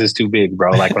 3 sizes too big,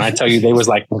 bro. Like when I tell you they was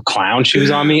like clown shoes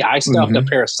on me, I stuffed a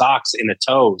pair of socks in the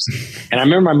toes. And I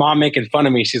remember my mom making fun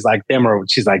of me. She's like,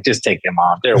 just take them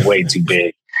off. They're way too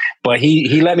big. But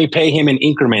he let me pay him in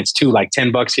increments too, like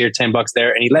 $10 here, $10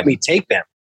 there. And he let me take them.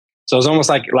 So it was almost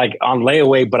like on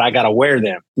layaway, but I got to wear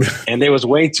them. And they was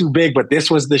way too big, but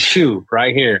this was the shoe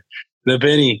right here. The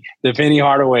Penny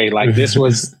Hardaway. Like this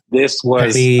was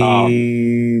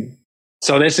Penny,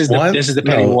 so this is the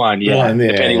Penny one. Yeah.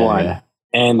 The Penny one. Yeah.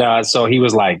 And so he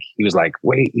was like,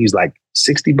 wait, he's like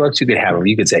 $60, you could have them,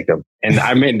 you could take them. And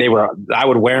I mean, I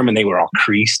would wear them and they were all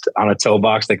creased on a toe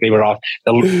box. Like they were all,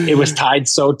 it was tied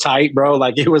so tight, bro.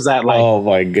 Like it was that like, oh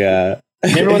my God.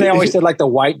 Remember when they always said like the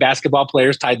white basketball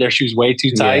players tied their shoes way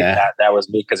too tight? Yeah. That was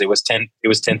me, because it was 10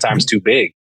 times too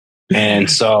big.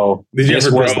 And so did you ever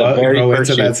grow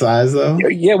into that size though?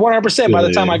 Yeah, 100%. By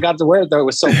the time I got to wear it, though, it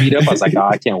was so beat up. I was like, oh,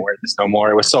 I can't wear this no more.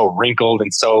 It was so wrinkled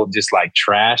and so just like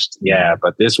trashed. Yeah,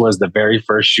 but this was the very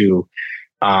first shoe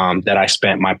that I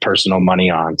spent my personal money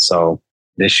on. So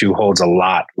this shoe holds a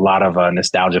lot of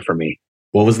nostalgia for me.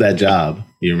 What was that job?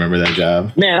 You remember that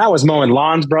job? Man, I was mowing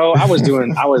lawns, bro. I'll be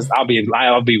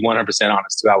 100%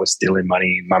 honest too. I was stealing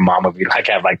money. My mom would be like,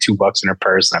 have like $2 in her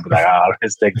purse. And I'd be like, oh,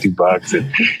 let's take $2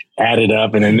 and add it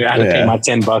up. And then I had to pay my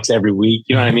 $10 every week.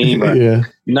 You know what I mean? But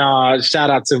no, shout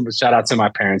out to my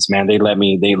parents, man. They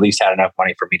at least had enough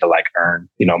money for me to like earn,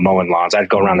 mowing lawns. I'd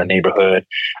go around the neighborhood.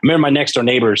 I remember my next door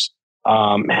neighbors,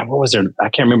 man, what was I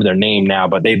can't remember their name now,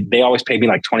 but they always paid me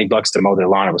like $20 to mow their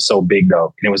lawn. It was so big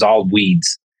though. And it was all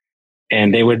weeds.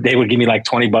 And they would give me like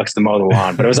 $20 to mow the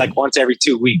lawn, but it was like once every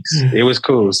 2 weeks. It was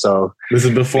cool. So this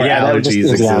is before allergies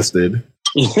existed.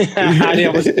 I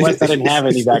was blessed. I didn't have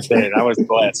any back then. I was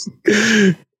blessed.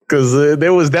 Because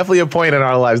there was definitely a point in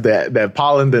our lives that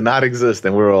pollen did not exist,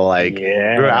 and we were like, we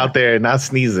were out there not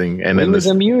sneezing, and we then was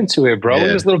immune to it, bro.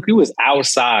 Yeah. We was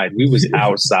outside. We was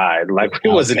outside. Like we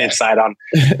wasn't inside on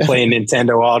playing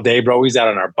Nintendo all day, bro. We was out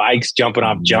on our bikes, jumping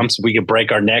off jumps. We could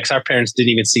break our necks. Our parents didn't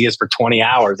even see us for 20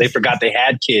 hours. They forgot they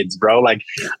had kids, bro. Like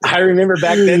I remember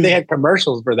back then they had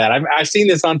commercials for that. I've seen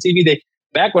this on TV.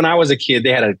 Back when I was a kid,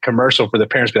 they had a commercial for the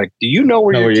parents. Be like, "Do you know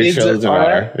where your kids children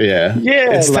are?" Yeah,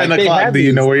 It's 10 o'clock. Do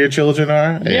you know where your children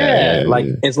are? Yeah. Like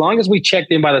as long as we checked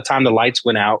in by the time the lights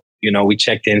went out, we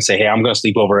checked in, say, "Hey, I'm going to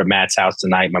sleep over at Matt's house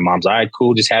tonight." My mom's all right,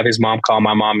 cool. Just have his mom call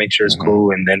my mom, make sure it's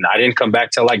cool. And then I didn't come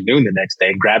back till like noon the next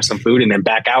day. Grab some food and then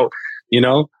back out.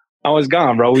 I was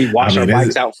gone, bro. We washed our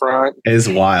bikes out front. It's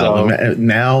wild. So,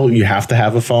 now you have to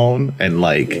have a phone, and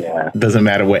doesn't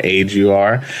matter what age you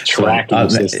are. Tracking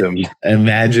system.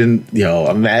 Imagine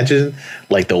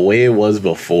like the way it was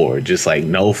before. Just like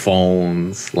no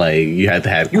phones. Like you had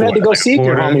to go see if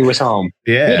your homie was home.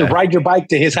 Yeah, you had to ride your bike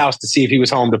to his house to see if he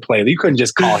was home to play. You couldn't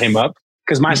just call him up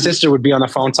because my sister would be on the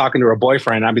phone talking to her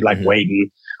boyfriend. I'd be like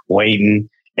waiting.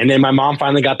 And then my mom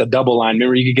finally got the double line.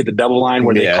 Remember, you could get the double line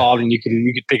where they called and you could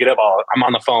pick it up. Oh, I'm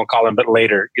on the phone, call him, but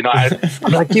later.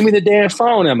 I'm like, give me the damn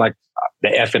phone. I'm like, the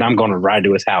F it, I'm going to ride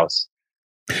to his house.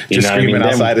 Just screaming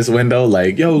outside his window,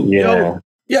 like, yo.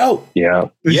 Yeah,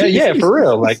 for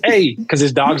real. Like, hey, because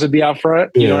his dogs would be out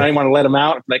front. I didn't want to let him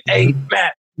out. Like, hey,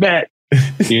 Matt.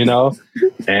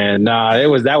 And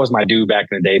that was my dude back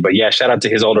in the day. But yeah, shout out to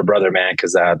his older brother, man,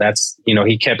 because that's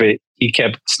he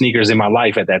kept sneakers in my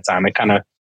life at that time. It kind of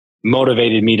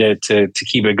motivated me to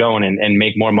keep it going and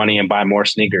make more money and buy more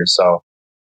sneakers. So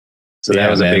that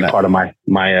was a big part of my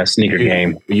sneaker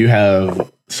game. You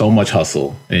have so much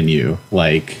hustle in you.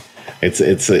 Like it's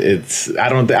I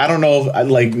don't know if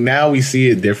like now we see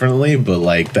it differently, but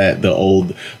like that the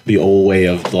old way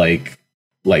of like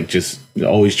just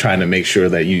always trying to make sure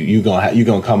that you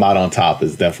gonna come out on top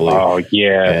is definitely.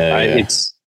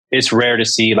 It's rare to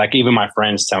see. Like even my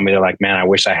friends tell me, they're like, man, I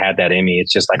wish I had that in me.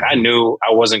 It's just like, I knew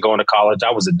I wasn't going to college.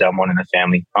 I was a dumb one in the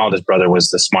family. My oldest brother was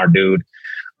the smart dude.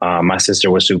 My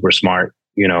sister was super smart,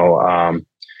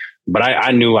 but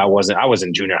I knew I was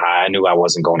in junior high. I knew I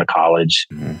wasn't going to college.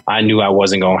 Mm-hmm. I knew I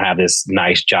wasn't going to have this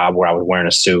nice job where I was wearing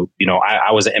a suit.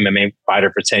 I was an MMA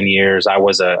fighter for 10 years. I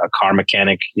was a car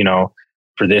mechanic,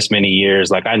 for this many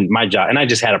years. Like my job, and I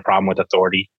just had a problem with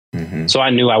authority. Mm-hmm. So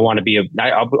I knew I want to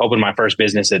I opened my first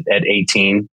business at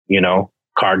 18,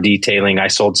 car detailing. I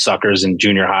sold suckers in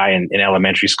junior high and in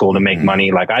elementary school to make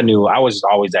money. Like I knew I was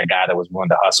always that guy that was willing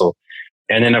to hustle.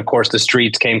 And then of course the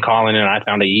streets came calling and I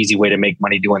found an easy way to make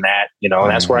money doing that,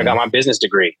 and that's where I got my business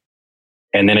degree.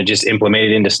 And then it just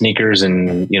implemented into sneakers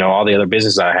and, all the other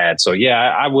business I had. So yeah,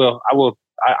 I will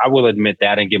admit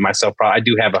that and give myself I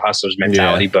do have a hustler's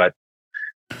mentality, but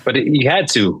you had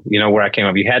to, where I came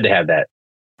up, you had to have that.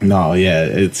 No, yeah,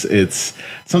 it's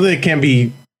something that can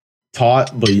be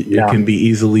taught, but it can be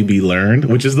easily be learned,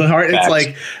 which is the hard.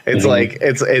 Facts.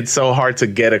 It's so hard to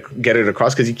get it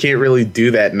across because you can't really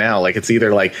do that now. Like it's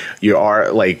either like you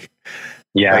are like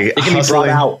it can be brought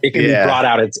out. It can be brought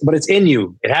out. But it's in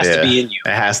you. It has to be in you.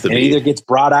 It has to be. It either gets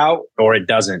brought out or it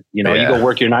doesn't. You go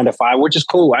work your 9 to 5, which is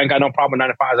cool. I ain't got no problem with 9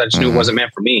 to 5s. I just knew it wasn't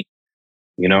meant for me.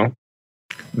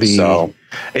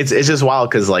 It's just wild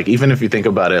because like even if you think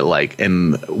about it, like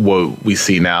in what we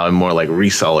see now and more like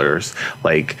resellers,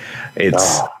 like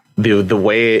it's the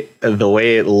way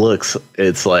it looks,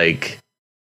 it's like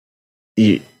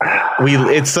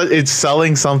it's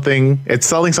selling something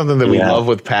that we love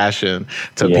with passion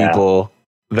to people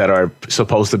that are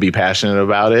supposed to be passionate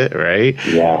about it, right?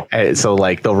 Yeah. And so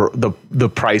like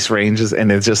the price ranges,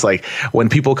 and it's just like when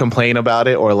people complain about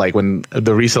it, or like when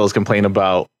the resellers complain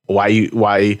about why you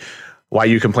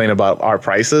complain about our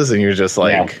prices, and you're just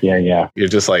like, you're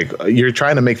just like, you're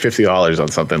trying to make $50 on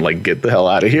something. Like, get the hell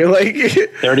out of here! Like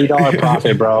 $30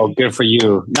 profit, bro. Good for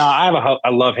you. No, I have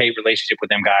a love-hate relationship with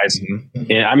them guys.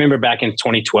 Mm-hmm. And I remember back in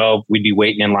 2012, we'd be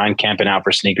waiting in line, camping out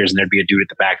for sneakers, and there'd be a dude at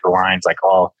the back of the lines, like,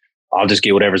 oh, I'll just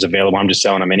get whatever's available. I'm just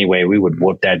selling them anyway. We would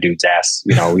whoop that dude's ass.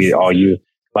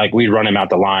 We'd run him out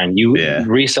the line.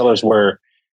 Resellers were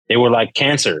like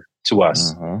cancer to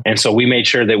us. Uh-huh. And so we made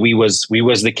sure that we was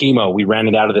the chemo. We ran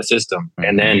it out of the system. Uh-huh.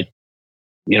 And then,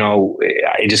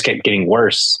 it just kept getting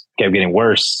worse.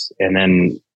 And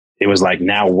then it was like,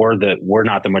 now we're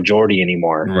not the majority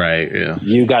anymore. Right. Yeah.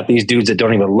 You got these dudes that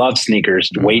don't even love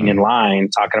sneakers waiting in line,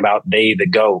 talking about they the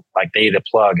GOAT, like they the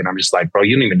plug. And I'm just like, bro,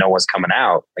 you don't even know what's coming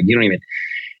out. Like you don't even.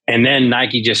 And then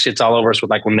Nike just shits all over us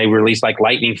with like when they released like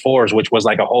Lightning 4s, which was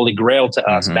like a holy grail to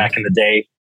us back in the day.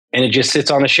 And it just sits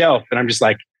on the shelf. And I'm just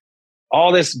like,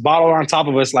 all this bottle on top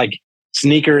of us, like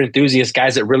sneaker enthusiasts,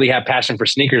 guys that really have passion for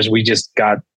sneakers, we just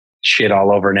got shit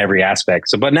all over in every aspect.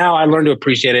 So, but now I learned to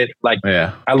appreciate it. Like,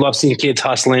 I love seeing kids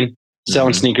hustling,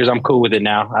 selling sneakers. I'm cool with it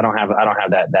now. I don't have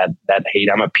that hate.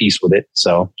 I'm at peace with it.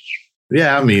 So,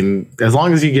 yeah, I mean, as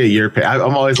long as you get your pair,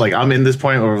 I'm always like, I'm in this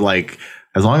point where like,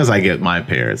 as long as I get my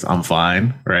pairs, I'm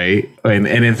fine, right? And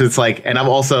if it's like, and I'm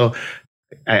also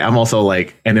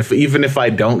like, and even if I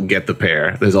don't get the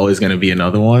pair, there's always going to be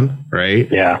another one,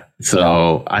 right? Yeah.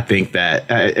 So I think that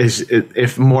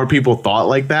if more people thought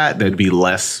like that, there'd be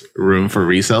less room for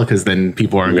resale, because then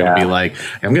people aren't going to be like,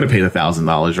 I'm going to pay the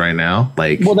 $1,000 right now.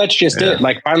 Like, well, that's just it.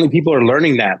 Like, finally, people are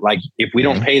learning that. Like, if we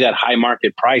don't pay that high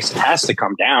market price, it has to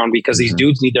come down, because these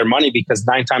dudes need their money, because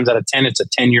 9 times out of 10, it's a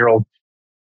 10-year-old,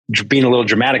 being a little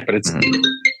dramatic, but it's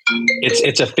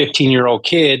a 15-year-old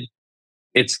kid.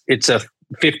 It's a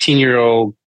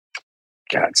 15-year-old.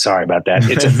 God, sorry about that.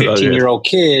 It's a 15-year-old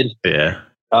kid. Yeah.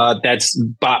 That's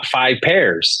bought 5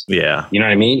 pairs. Yeah. You know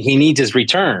what I mean? He needs his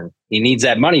return. He needs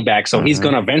that money back. So he's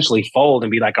going to eventually fold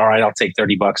and be like, all right, I'll take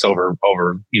 $30 over,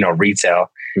 retail.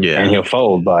 Yeah. And he'll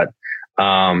fold. But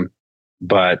I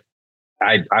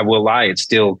will lie. It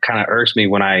still kind of irks me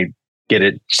when I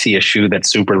see a shoe that's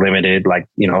super limited, like,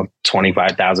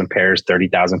 25,000 pairs,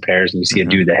 30,000 pairs. And you see a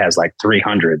dude that has like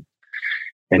 300,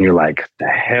 and you're like, the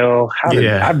hell, how did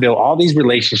I build all these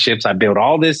relationships? I built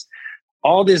all this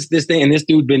thing. And this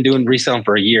dude been doing reselling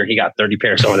for a year. He got 30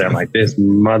 pairs over there. I'm like, this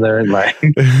mother, like,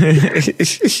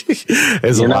 it's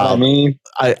you know what I mean?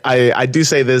 I do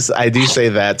say this. I do say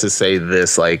that to say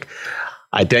this. Like,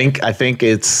 I think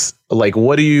it's like,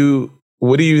 what do you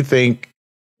think?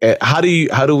 How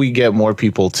do we get more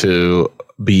people to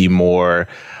be more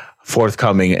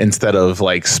forthcoming instead of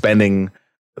like spending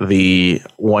the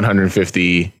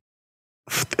 150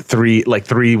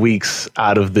 3 weeks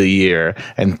out of the year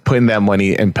and putting that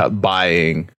money and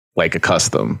buying like a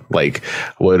custom? Like,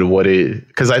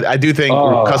 because I do think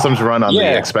customs run on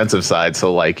the expensive side.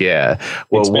 So like,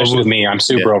 well, especially with me, I'm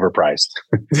super overpriced.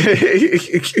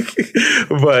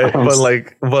 but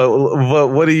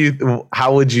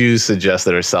how would you suggest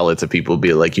it or sell it to people?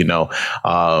 Be like,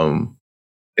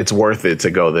 it's worth it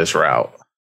to go this route.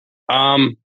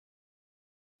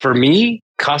 For me,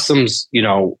 customs,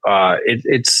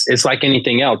 it's like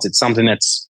anything else. It's something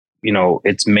that's,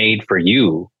 it's made for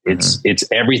you.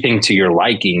 It's everything to your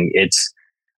liking. It's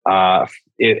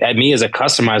at me as a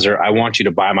customizer, I want you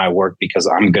to buy my work because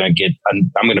I'm going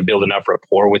to build enough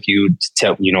rapport with you to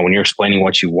tell, when you're explaining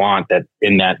what you want, that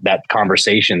in that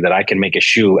conversation, that I can make a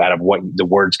shoe out of what the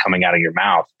words coming out of your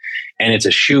mouth. And it's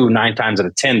a shoe 9 times out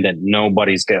of 10 that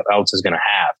nobody else is going to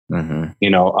have.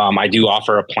 I do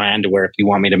offer a plan to where if you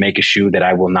want me to make a shoe that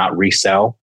I will not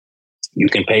resell, you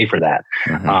can pay for that.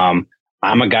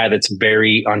 I'm a guy that's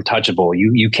very untouchable.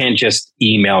 You can't just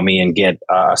email me and get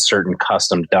a certain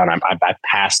custom done. I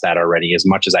passed that already. As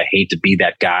much as I hate to be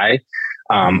that guy,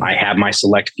 I have my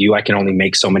select few. I can only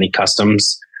make so many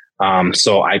customs.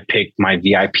 So I pick my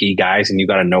VIP guys, and you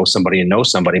got to know somebody and know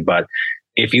somebody. But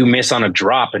if you miss on a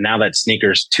drop and now that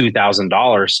sneaker's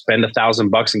 $2,000, spend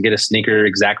 $1,000 and get a sneaker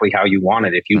exactly how you want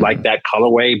it. If you like that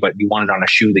colorway, but you want it on a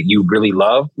shoe that you really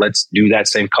love, let's do that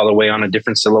same colorway on a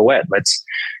different silhouette. Let's,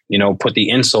 put the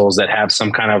insoles that have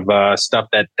some kind of stuff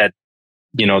that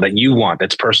you want,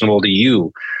 that's personable to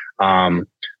you.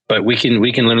 But we can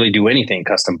literally do anything,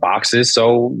 custom boxes.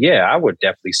 So yeah, I would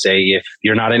definitely say if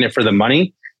you're not in it for the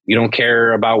money, you don't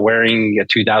care about wearing a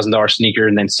 $2,000 sneaker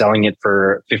and then selling it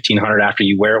for $1,500 after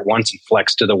you wear it once and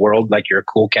flex to the world like you're a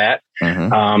cool cat.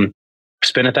 Spend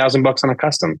 $1,000 on a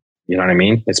custom. You know what I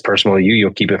mean? It's personal to you.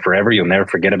 You'll keep it forever. You'll never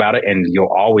forget about it, and you'll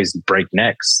always break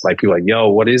necks. Like people are like, yo,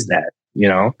 what is that?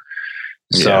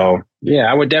 So yeah,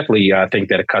 I would definitely think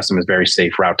that a custom is a very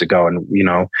safe route to go. And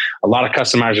a lot of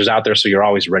customizers out there, so you're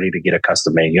always ready to get a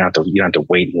custom made. You don't have to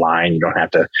wait in line. You don't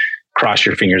have to cross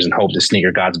your fingers and hope the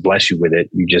sneaker gods bless you with it.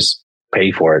 You just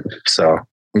pay for it. So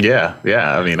yeah.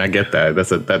 I mean, I get that.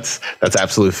 That's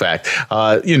absolute fact.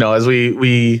 As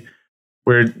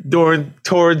we're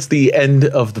towards the end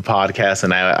of the podcast,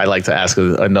 and I like to ask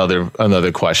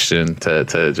another question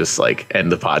to just like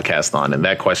end the podcast on. And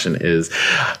that question is,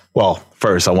 well,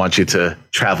 first, I want you to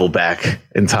travel back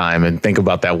in time and think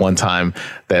about that one time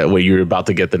where you were about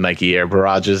to get the Nike Air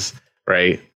Barrages,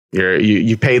 right?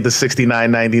 You paid the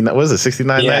 $69.99. What was it?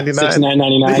 $69.99?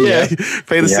 $69.99. Yeah, you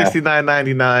paid the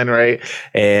 $69.99, right?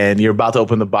 And you're about to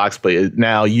open the box, but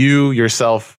now you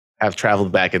yourself have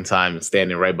traveled back in time and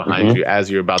standing right behind you as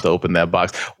you're about to open that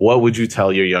box. What would you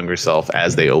tell your younger self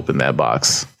as they open that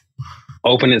box?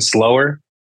 Open it slower.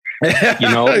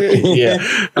 Yeah.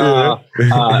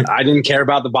 I didn't care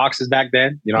about the boxes back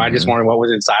then. I just wanted what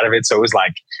was inside of it. So it was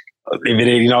like,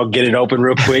 get it open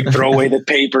real quick, throw away the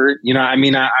paper. I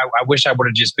wish I would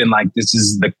have just been like, this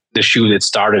is the shoe that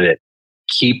started it.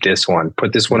 Keep this one,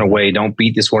 put this one away. Don't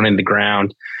beat this one in the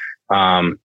ground.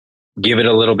 Give it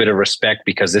a little bit of respect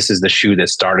because this is the shoe that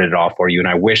started it all for you. And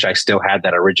I wish I still had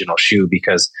that original shoe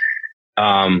because,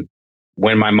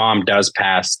 when my mom does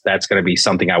pass, that's going to be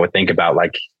something I would think about.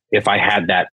 Like if I had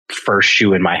that first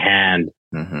shoe in my hand,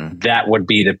 that would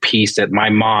be the piece that my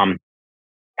mom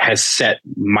has set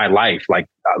my life. Like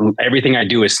everything I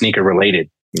do is sneaker related.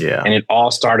 Yeah. And it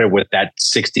all started with that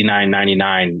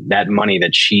 $69.99, that money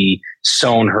that she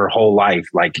sewn her whole life.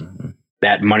 Like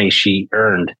that money she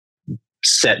earned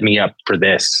set me up for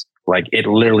this. Like it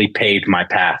literally paved my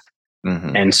path.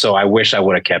 And so I wish I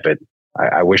would have kept it.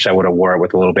 I wish I would have wore it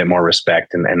with a little bit more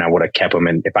respect and I would have kept them.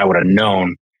 And if I would have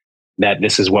known that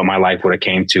this is what my life would have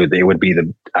came to,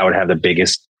 I would have the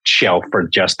biggest shelf for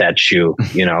just that shoe,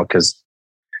 because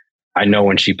I know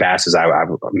when she passes,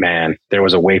 man, there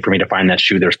was a way for me to find that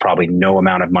shoe. There's probably no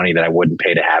amount of money that I wouldn't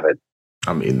pay to have it.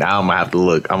 I mean, now I'm gonna have to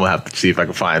look. I'm gonna have to see if I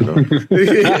can find them.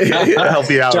 Help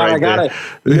you out, John, right I got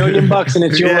there. $1 million and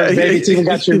it's yours, baby. It's even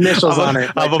got your initials on it.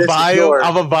 I'm gonna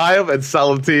buy them and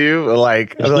sell them to you.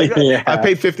 Like I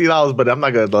paid $50, but I'm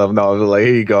not gonna let them know. I'm like,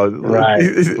 here you go. Right.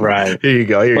 Here you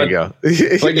go. Here you go.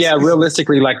 But yeah,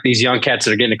 realistically, like these young cats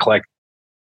that are getting to collect,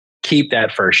 keep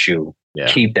that first shoe. Yeah.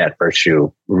 Keep that first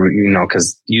shoe,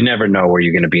 because you never know where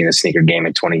you're going to be in the sneaker game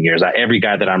in 20 years. Every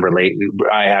guy that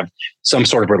I have some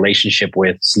sort of relationship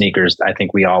with sneakers. I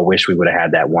think we all wish we would have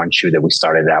had that one shoe that we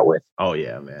started out with. Oh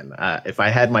yeah, man. If I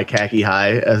had my khaki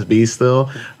high SB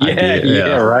still,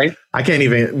 right. I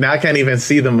can't even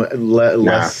see them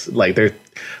less. Like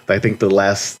I think the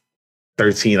last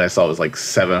 13 I saw was like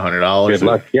 $700. Good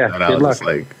luck. Yeah. And I was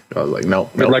like, nope.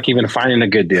 Good luck even finding a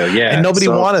good deal. Yeah. And nobody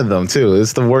wanted them too.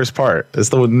 It's the worst part.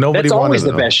 Nobody that's always wanted the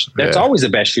them. best. That's always the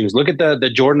best shoes. Look at the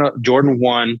Jordan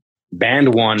 1,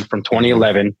 Band 1 from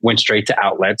 2011 went straight to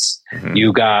outlets.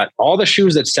 You got all the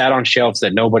shoes that sat on shelves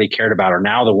that nobody cared about are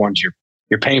now the ones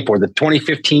you're paying for. The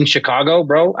 2015 Chicago,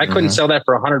 bro, I couldn't sell that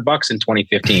for $100 in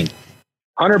 2015.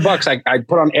 $100 I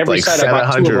put on every like side.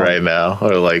 $700 right now,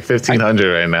 or like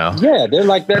 $1,500 right now. Yeah, they're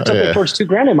like that's up there towards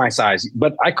 $2,000 in my size,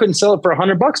 but I couldn't sell it for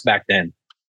 $100 back then.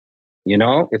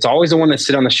 It's always the one that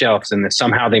sit on the shelves and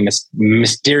somehow they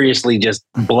mysteriously just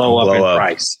blow up in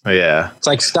price. Yeah, it's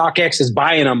like StockX is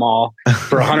buying them all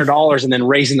for $100 and then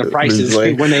raising the prices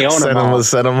when they own them.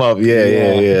 Set them up.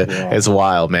 Yeah. It's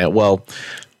wild, man. Well,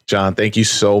 John, thank you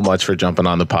so much for jumping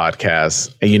on the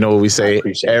podcast. And you know what we say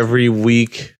every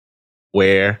week.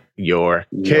 Wear your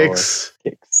kicks.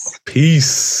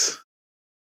 Peace.